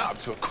 Let's round that up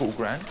to a cool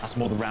grand. That's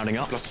more than rounding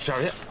up. Plus a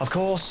chariot. Of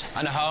course.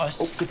 And a horse.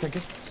 Oh, good thinking.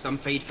 Some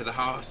feed for the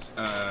horse.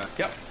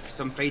 Yep.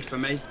 Some feed for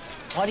me.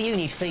 Why do you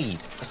need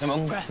feed? Because I'm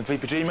hungry. Some feed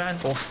for G-Man.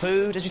 Or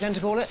food, as you tend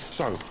to call it?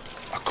 So,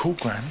 a cool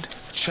grand,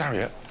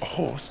 chariot, a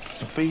horse,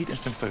 some feed and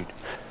some food.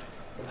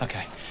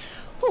 OK.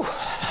 Whew.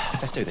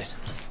 Let's do this.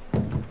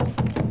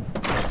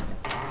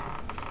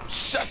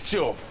 Shut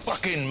your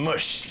fucking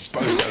mush,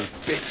 bozo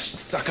bitch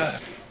sucker.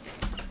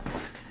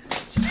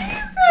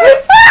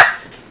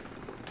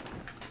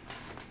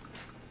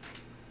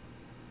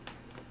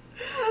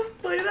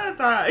 Play that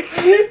back.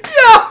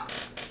 Yeah!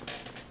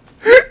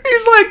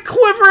 He's like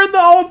quivering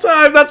the whole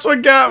time. That's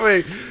what got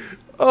me.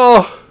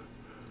 Oh.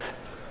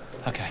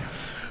 OK.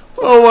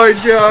 Oh my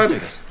god.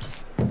 Let's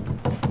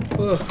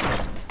do this.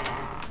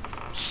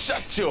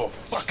 Shut your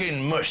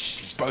fucking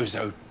mush,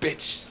 bozo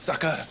bitch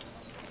sucker.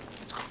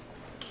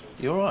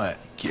 You all right?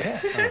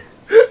 Yeah.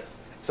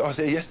 So I was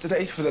here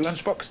yesterday for the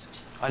lunchbox.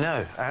 I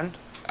know, and?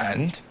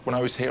 And when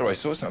I was here, I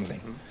saw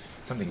something.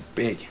 Something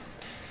big.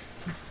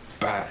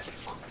 Bad.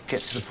 Get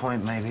to the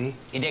point, maybe.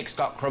 Your dick's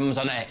got crumbs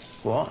on it.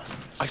 What?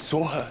 I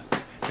saw her.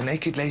 The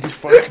naked lady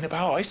frolicking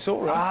about. I saw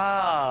her.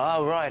 Ah,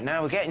 oh, right.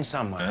 Now we're getting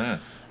somewhere.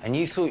 And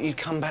you thought you'd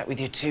come back with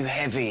your 2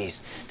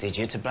 heavies, did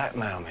you, to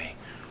blackmail me?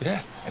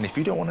 Yeah. And if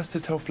you don't want us to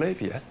tell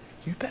Flavia,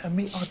 you better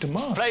meet our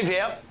demand.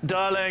 Flavia,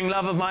 darling,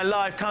 love of my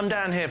life, come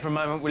down here for a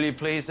moment, will you,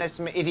 please? There's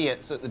some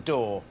idiots at the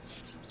door.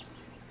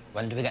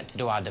 When do we get to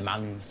do our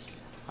demands?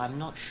 I'm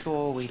not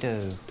sure we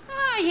do.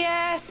 Ah,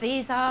 yes,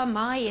 these are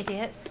my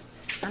idiots.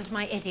 And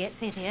my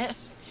idiot's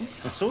idiot.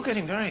 It's all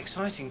getting very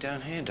exciting down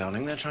here,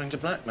 darling. They're trying to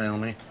blackmail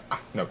me.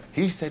 No,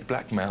 he said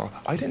blackmail.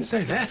 I didn't say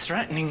that. They're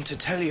threatening to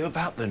tell you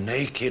about the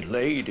naked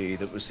lady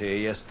that was here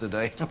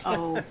yesterday.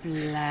 Oh,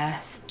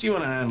 bless. Do you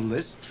want to handle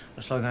this?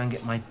 Or shall I go and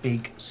get my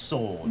big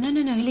sword? No,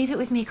 leave it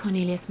with me,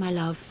 Cornelius, my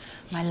love.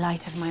 My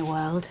light of my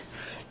world.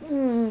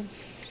 Ooh.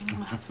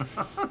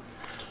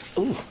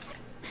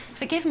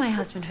 Forgive my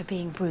husband for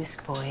being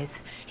brusque,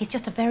 boys. He's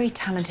just a very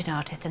talented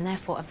artist and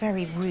therefore a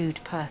very rude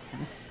person.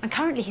 And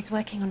currently he's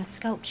working on a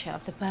sculpture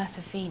of the birth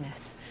of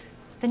Venus.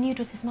 The nude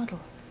was his model.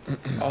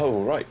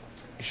 Oh, right.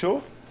 You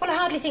sure? Well, I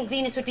hardly think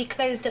Venus would be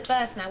clothed at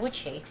birth now, would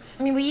she?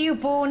 I mean, were you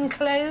born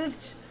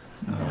clothed?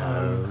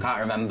 No. Can't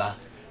remember.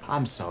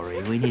 I'm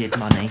sorry, we needed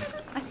money.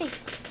 I see.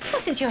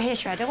 Well, since you're here,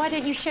 Shredder, why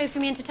don't you chauffeur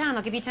me into town?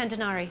 I'll give you 10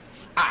 denarii.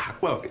 Ah,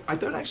 well, I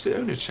don't actually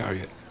own a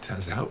chariot,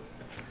 turns out.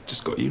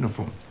 Just got a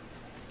uniform.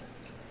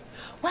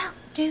 Well,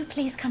 do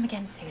please come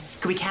again soon.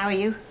 Can we carry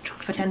you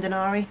for 10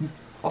 denarii?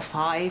 Or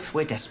 5?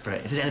 We're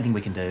desperate. If there's anything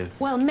we can do.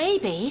 Well,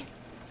 maybe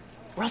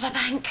rob a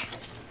bank.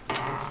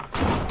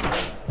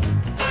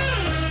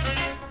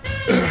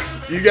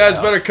 You guys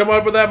better come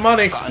up with that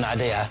money. Got an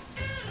idea.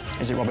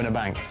 Is it robbing a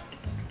bank?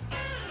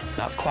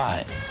 Not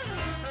quite.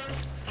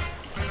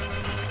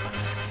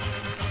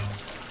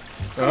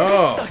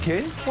 Oh. Stuck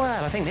in?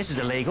 Well, I think this is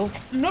illegal.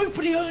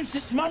 Nobody owns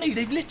this money.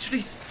 They've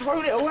literally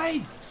thrown it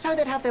away. So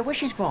they'd have their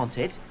wishes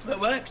granted. It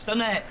works,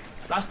 doesn't it?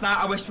 Last night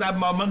I wished we had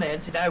more money,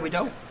 and today we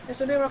don't.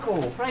 It's a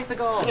miracle. Praise the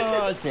God.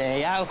 Oh,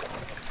 dear.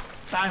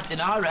 5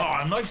 denarii.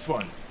 Oh, nice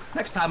one.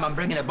 Next time I'm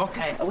bringing a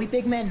bucket. Are we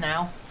big men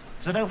now?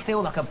 Because I don't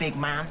feel like a big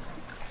man.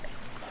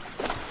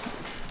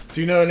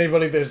 Do you know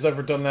anybody that's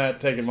ever done that,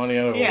 taking money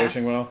out of a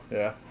wishing well?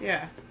 Yeah.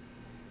 Yeah.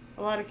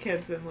 A lot of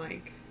kids in,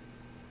 like,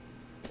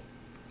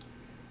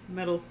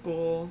 middle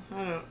school, I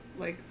don't know,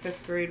 like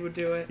 5th grade would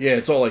do it. Yeah,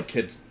 it's all like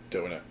kids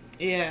doing it.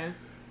 Yeah.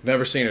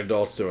 Never seen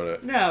adults doing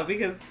it. No,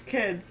 because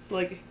kids,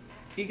 like,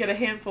 you get a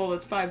handful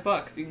that's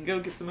 $5. You can go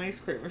get some ice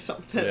cream or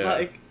something. Yeah.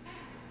 Like,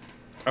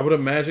 I would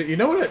imagine. You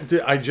know what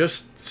I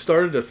just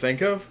started to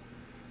think of?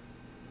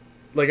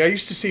 Like, I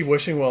used to see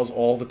wishing wells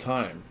all the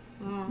time.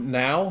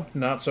 Now,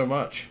 not so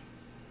much.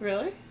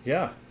 Really?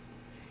 Yeah.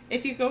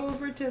 If you go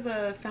over to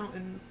the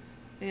fountains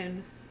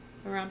in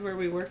around where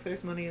we work,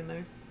 there's money in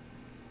there.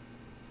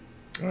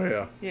 Oh,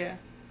 yeah. Yeah.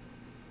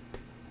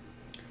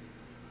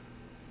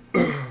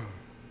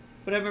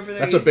 But I remember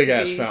that's a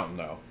big-ass fountain,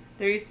 though.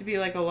 There used to be,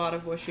 like, a lot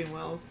of wishing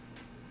wells.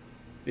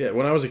 Yeah,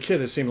 when I was a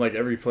kid, it seemed like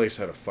every place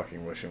had a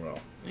fucking wishing well.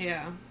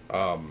 Yeah.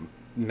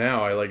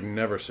 Now I, like,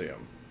 never see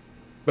them.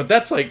 But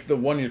that's, like, the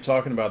one you're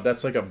talking about.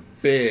 That's, like, a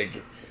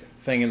big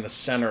thing in the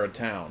center of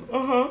town.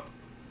 Uh-huh.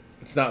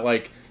 It's not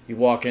like you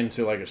walk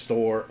into, like, a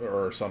store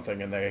or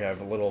something and they have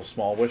a little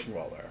small wishing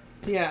well there.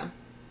 Yeah.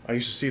 I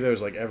used to see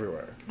those, like,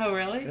 everywhere. Oh,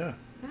 really? Yeah.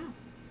 Oh.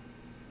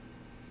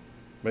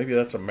 Maybe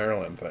that's a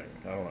Maryland thing.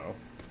 I don't know.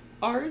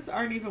 Ours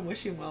aren't even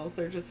wishing wells.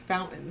 They're just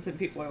fountains, and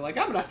people are like,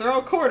 I'm going to throw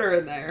a quarter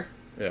in there.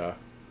 Yeah.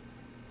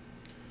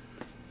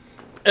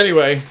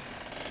 Anyway,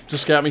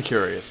 just got me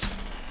curious.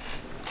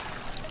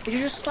 Did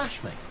you just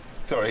splash me?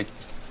 Sorry.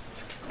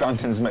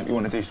 Fountains make me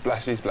want to do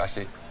splashy,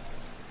 splashy.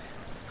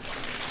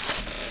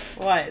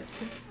 What?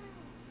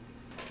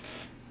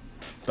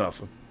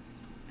 Nothing.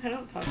 I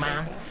don't talk Man.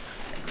 like that.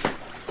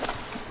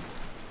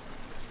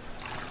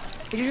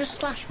 Did you just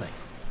splash me?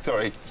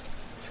 Sorry.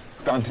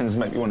 Fountains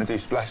make me want to do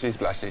splashy,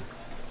 splashy.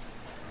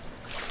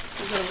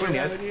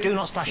 Romeo, do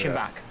not splash him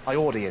back. I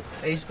order you.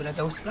 He's gonna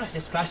go splashy,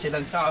 splashy,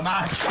 then so am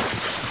I.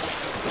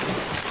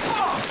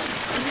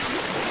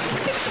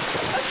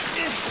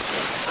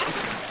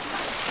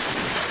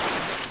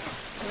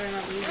 We're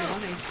not losing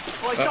money.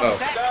 Boy, stop a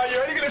sec. No,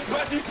 you're only gonna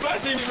splashy,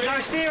 splashy me. No,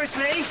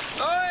 seriously?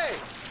 Oi!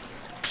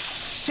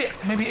 Shit,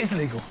 maybe it is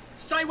legal.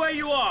 Stay where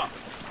you are.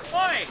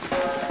 Oi!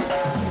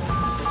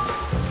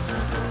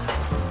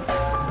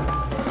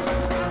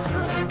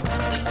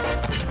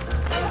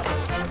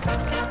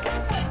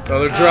 Oh,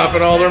 they're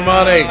dropping all their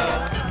money. You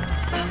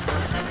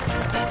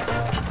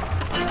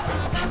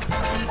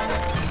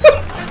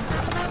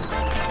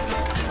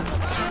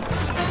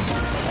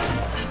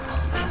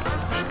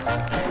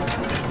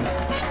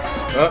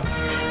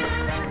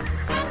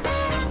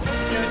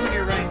know, when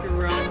you're running through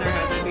Rome, there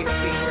has to be a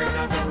scene where you're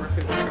not going to work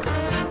with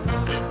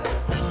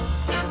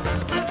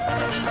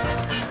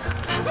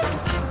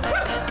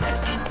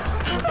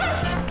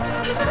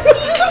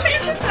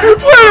Wait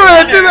a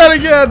minute, do that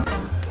again.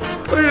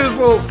 Look at this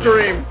little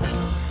scream.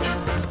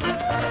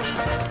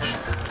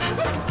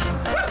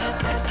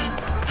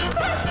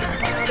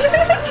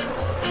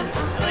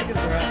 I like his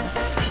breath.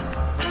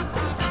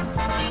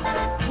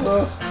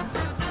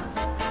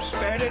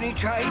 Spared any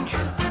change?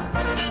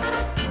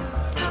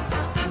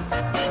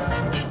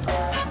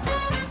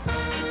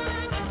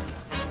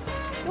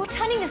 You're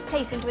turning this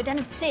place into a den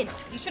of sin.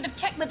 You should have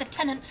checked with the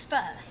tenants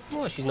first.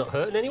 Well, she's not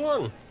hurting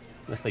anyone.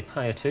 Unless they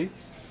pay her to.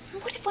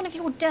 What if one of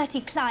your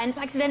dirty clients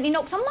accidentally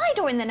knocks on my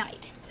door in the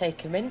night?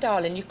 Take him in,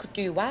 darling. You could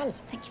do well.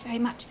 Thank you very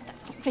much, but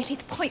that's not really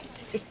the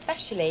point.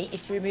 Especially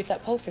if you remove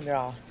that pole from your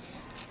arse.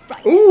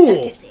 Right, Ooh.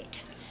 that is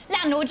it.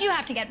 Landlord, you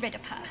have to get rid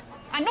of her.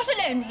 I'm not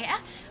alone here.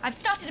 I've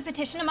started a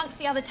petition amongst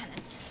the other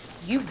tenants.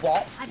 You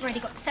what? I've already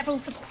got several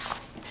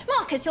supporters.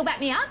 Marcus, you'll back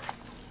me up?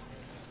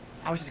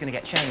 I was just gonna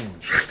get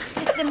change.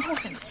 This is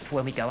important. For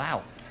when we go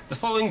out. The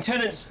following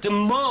tenants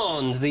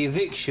demand the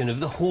eviction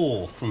of the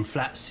whore from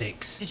flat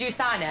 6. Did you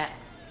sign it?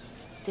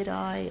 Did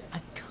I?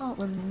 I can't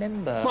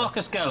remember.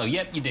 Marcus Gallo,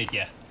 yep, you did,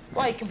 yeah.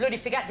 Well, you can bloody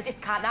forget the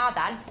discount now,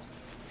 then.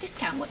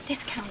 Discount? What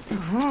discount?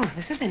 Ooh,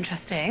 this is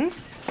interesting.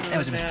 There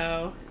was a mistake.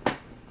 No.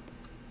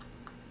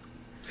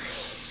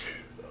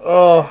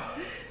 Oh.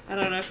 I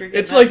don't know if you're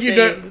getting It's that like, you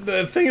know, thing.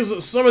 the thing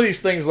is, some of these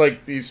things,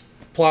 like these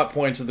plot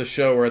points of the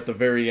show are at the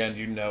very end,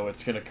 you know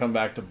it's going to come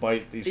back to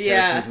bite these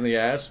characters in the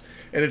ass,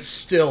 and it's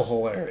still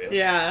hilarious.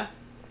 Yeah.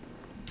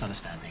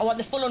 Understanding. I want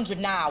the full 100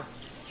 now.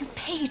 You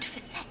paid for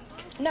sex.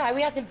 No,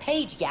 he hasn't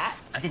paid yet.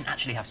 I didn't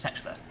actually have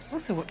sex though.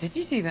 Also, what did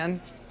you do then?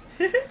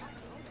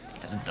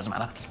 Doesn't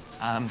matter.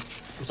 I'm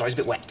sorry, it's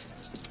a bit wet.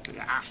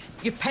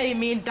 You're paying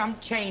me in damn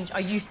change.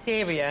 Are you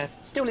serious?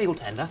 Still legal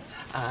tender.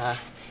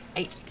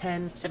 8,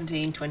 10,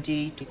 17,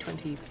 20,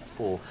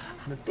 24.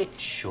 I'm a bit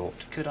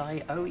short. Could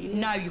I owe you?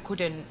 No, you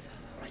couldn't.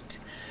 Right.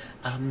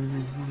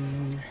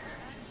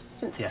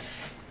 Cynthia,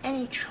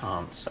 any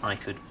chance I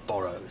could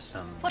borrow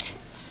some... What?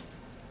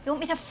 You want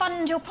me to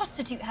fund your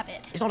prostitute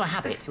habit? It's not a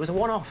habit. It was a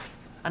one-off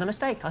and a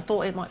mistake. I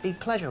thought it might be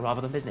pleasure rather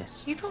than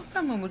business. You thought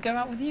someone would go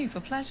out with you for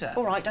pleasure?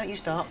 All right, don't you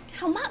start.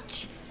 How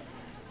much?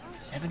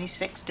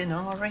 76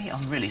 denarii?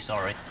 I'm really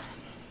sorry.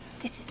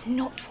 This is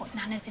not what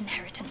Nana's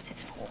inheritance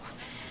is for.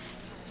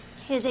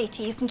 Here's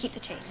 80. You can keep the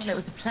change. Well, it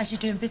was a pleasure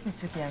doing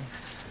business with you.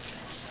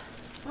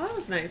 Well, that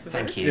was nice of her.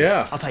 Thank you.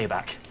 Yeah. I'll pay you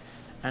back.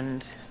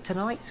 And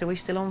tonight, are we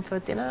still on for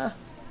dinner?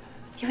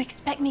 Do you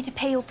expect me to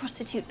pay your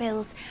prostitute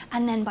bills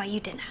and then buy you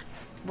dinner?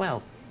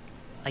 Well,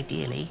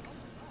 ideally.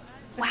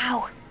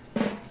 Wow.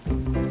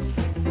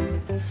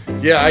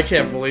 Yeah, I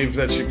can't believe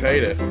that she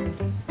paid it.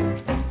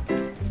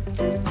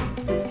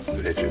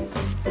 Legend.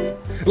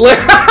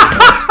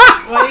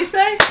 What did he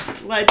say?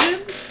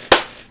 Legend?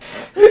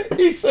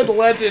 He said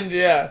legend,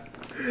 yeah.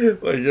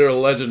 Like, you're a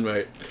legend,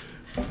 mate.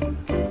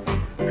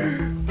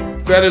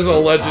 That is a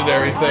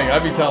legendary thing.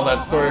 I'd be telling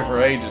that story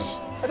for ages.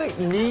 I don't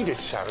need a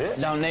chariot.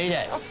 Don't need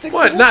it.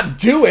 What? Not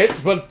do it,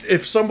 but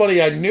if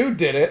somebody I knew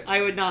did it.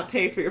 I would not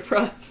pay for your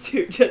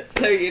prostitute, just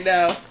so you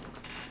know.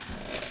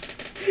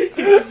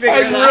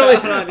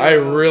 I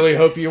really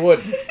hope you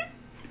would.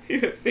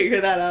 You would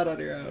figure that out on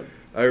your own.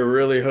 I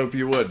really hope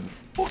you would.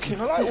 Walking,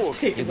 I like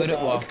walking. You're good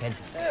at walking.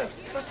 Yeah,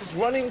 plus there's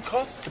running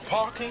costs, the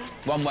parking.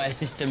 One-way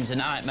system's a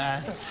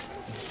nightmare.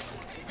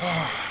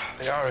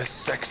 They are as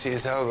sexy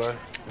as hell, though.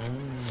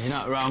 You're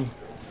not wrong.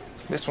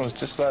 This one's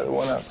just like the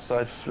one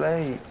outside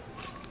Flay.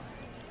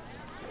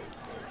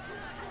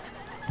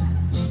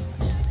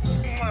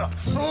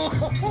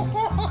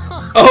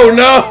 Oh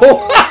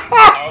no!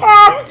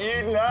 I've got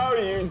you now,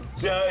 you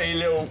dirty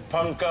little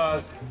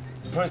punk-ass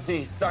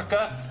pussy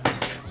sucker.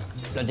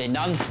 Bloody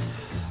nuns.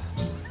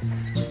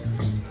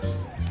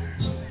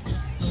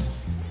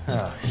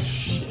 Oh,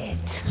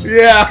 shit.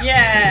 Yeah.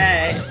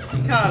 Yay!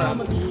 You caught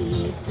him.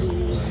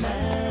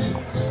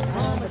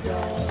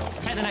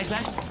 Take the next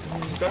left.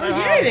 Oh,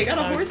 yay, they got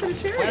a horse and a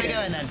chariot. Where are we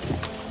going then?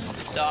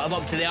 Start them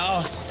up to the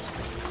arse.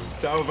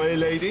 Salve,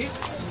 ladies.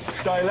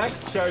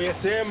 Stylax,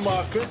 charioteer,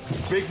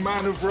 Marcus, big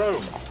man of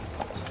Rome.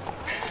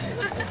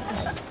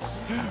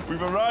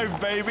 We've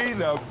arrived, baby.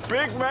 The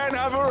big men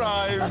have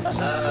arrived.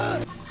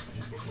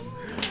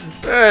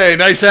 Hey,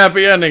 nice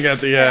happy ending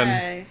at the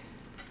end.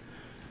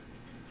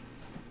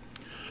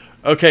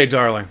 Okay,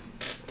 darling.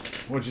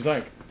 What'd you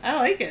think? I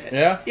like it.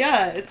 Yeah?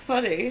 Yeah, it's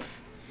funny.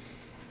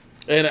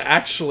 And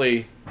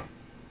actually,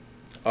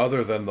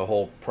 other than the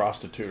whole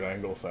prostitute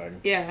angle thing,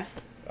 yeah,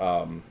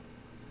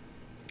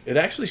 it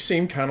actually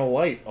seemed kind of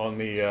light on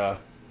the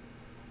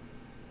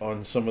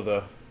on some of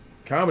the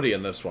comedy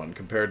in this one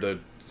compared to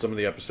some of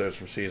the episodes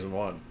from season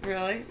 1.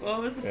 Really? Well,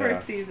 it was the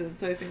first season,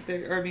 so I think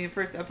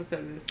first episode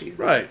of this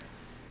season. Right.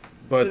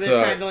 But so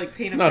they're trying to like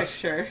paint a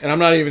picture. And I'm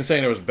not even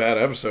saying it was a bad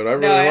episode. I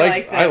really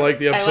I liked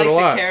the episode a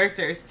lot. I liked the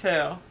characters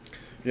too.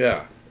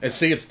 Yeah, and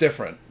see, it's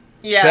different.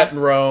 Yeah. Set in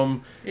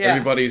Rome. Yeah.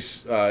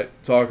 Everybody's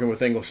talking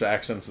with English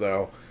accents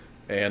though,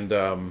 and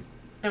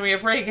we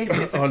have reggae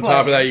music. On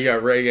top of that, you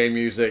got reggae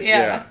music.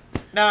 Yeah.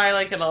 No, I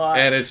like it a lot.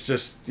 And it's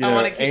just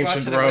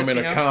ancient Rome in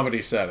a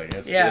comedy setting.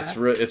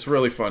 It's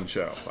really fun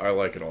show. I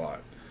like it a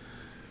lot.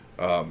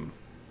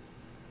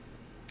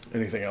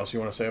 Anything else you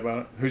want to say about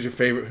it? Who's your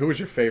favorite? Who was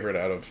your favorite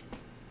out of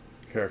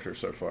characters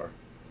so far?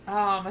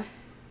 I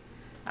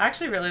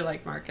actually really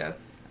like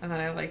Marcus, and then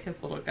I like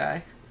his little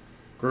guy.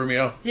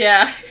 Grumio?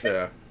 Yeah.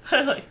 Yeah.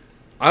 I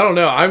don't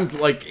know. I'm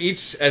like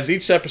each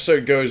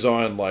episode goes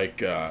on, like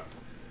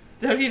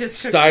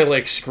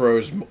Stylix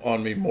grows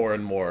on me more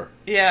and more.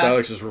 Yeah.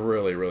 Stylix is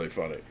really, really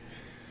funny.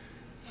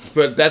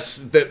 But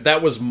that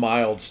was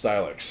mild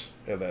Stylix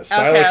in this.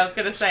 Okay, I was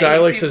gonna say,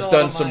 Stylix has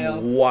done mild.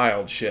 some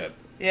wild shit.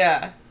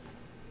 Yeah.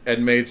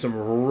 And made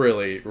some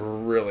really,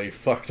 really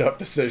fucked up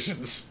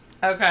decisions.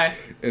 Okay.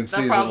 In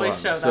They'll probably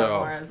show that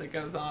more as it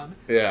goes on.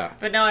 Yeah.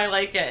 But no, I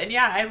like it. And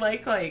yeah, I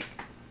like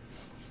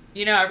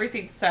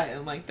everything's set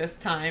in like this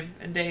time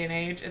and day and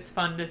age. It's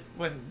fun to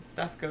when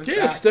stuff goes back.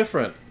 Yeah, it's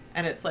different.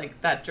 And it's like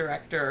that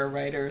director or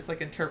writer's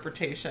like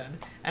interpretation.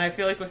 And I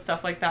feel like with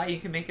stuff like that, you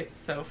can make it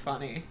so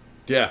funny.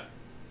 Yeah.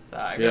 So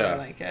I really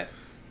like it.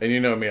 And you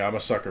know me, I'm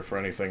a sucker for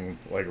anything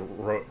like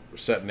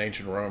set in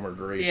ancient Rome or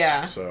Greece.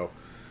 Yeah. So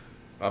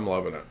I'm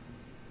loving it.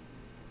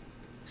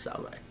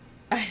 So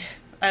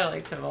I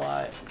liked him a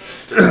lot.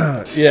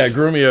 Yeah,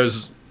 Grumio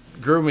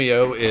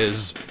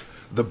is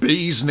the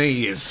bee's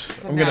knees.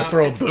 I'm going to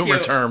throw a boomer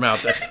term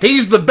out there.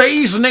 He's the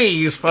bee's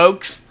knees,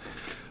 folks.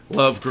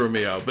 Love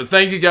Grumio. But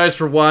thank you guys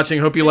for watching.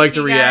 Hope you liked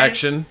the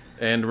reaction.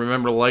 And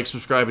remember to like,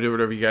 subscribe, and do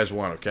whatever you guys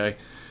want, okay?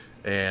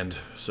 And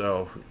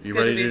so, you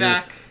ready to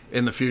do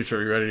in the future?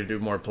 Are you ready to do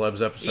more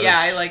Plebs episodes? Yeah,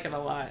 I like it a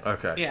lot.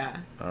 Okay. Yeah.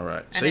 All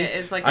right. And See,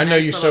 it's like I know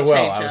you so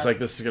well. I was like,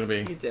 this is going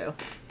to be. You do.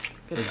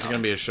 This is going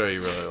to be a show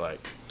you really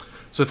like.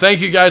 So thank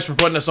you guys for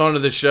putting us onto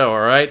this show,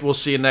 all right? We'll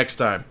see you next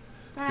time.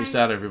 Bye. Peace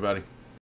out, everybody.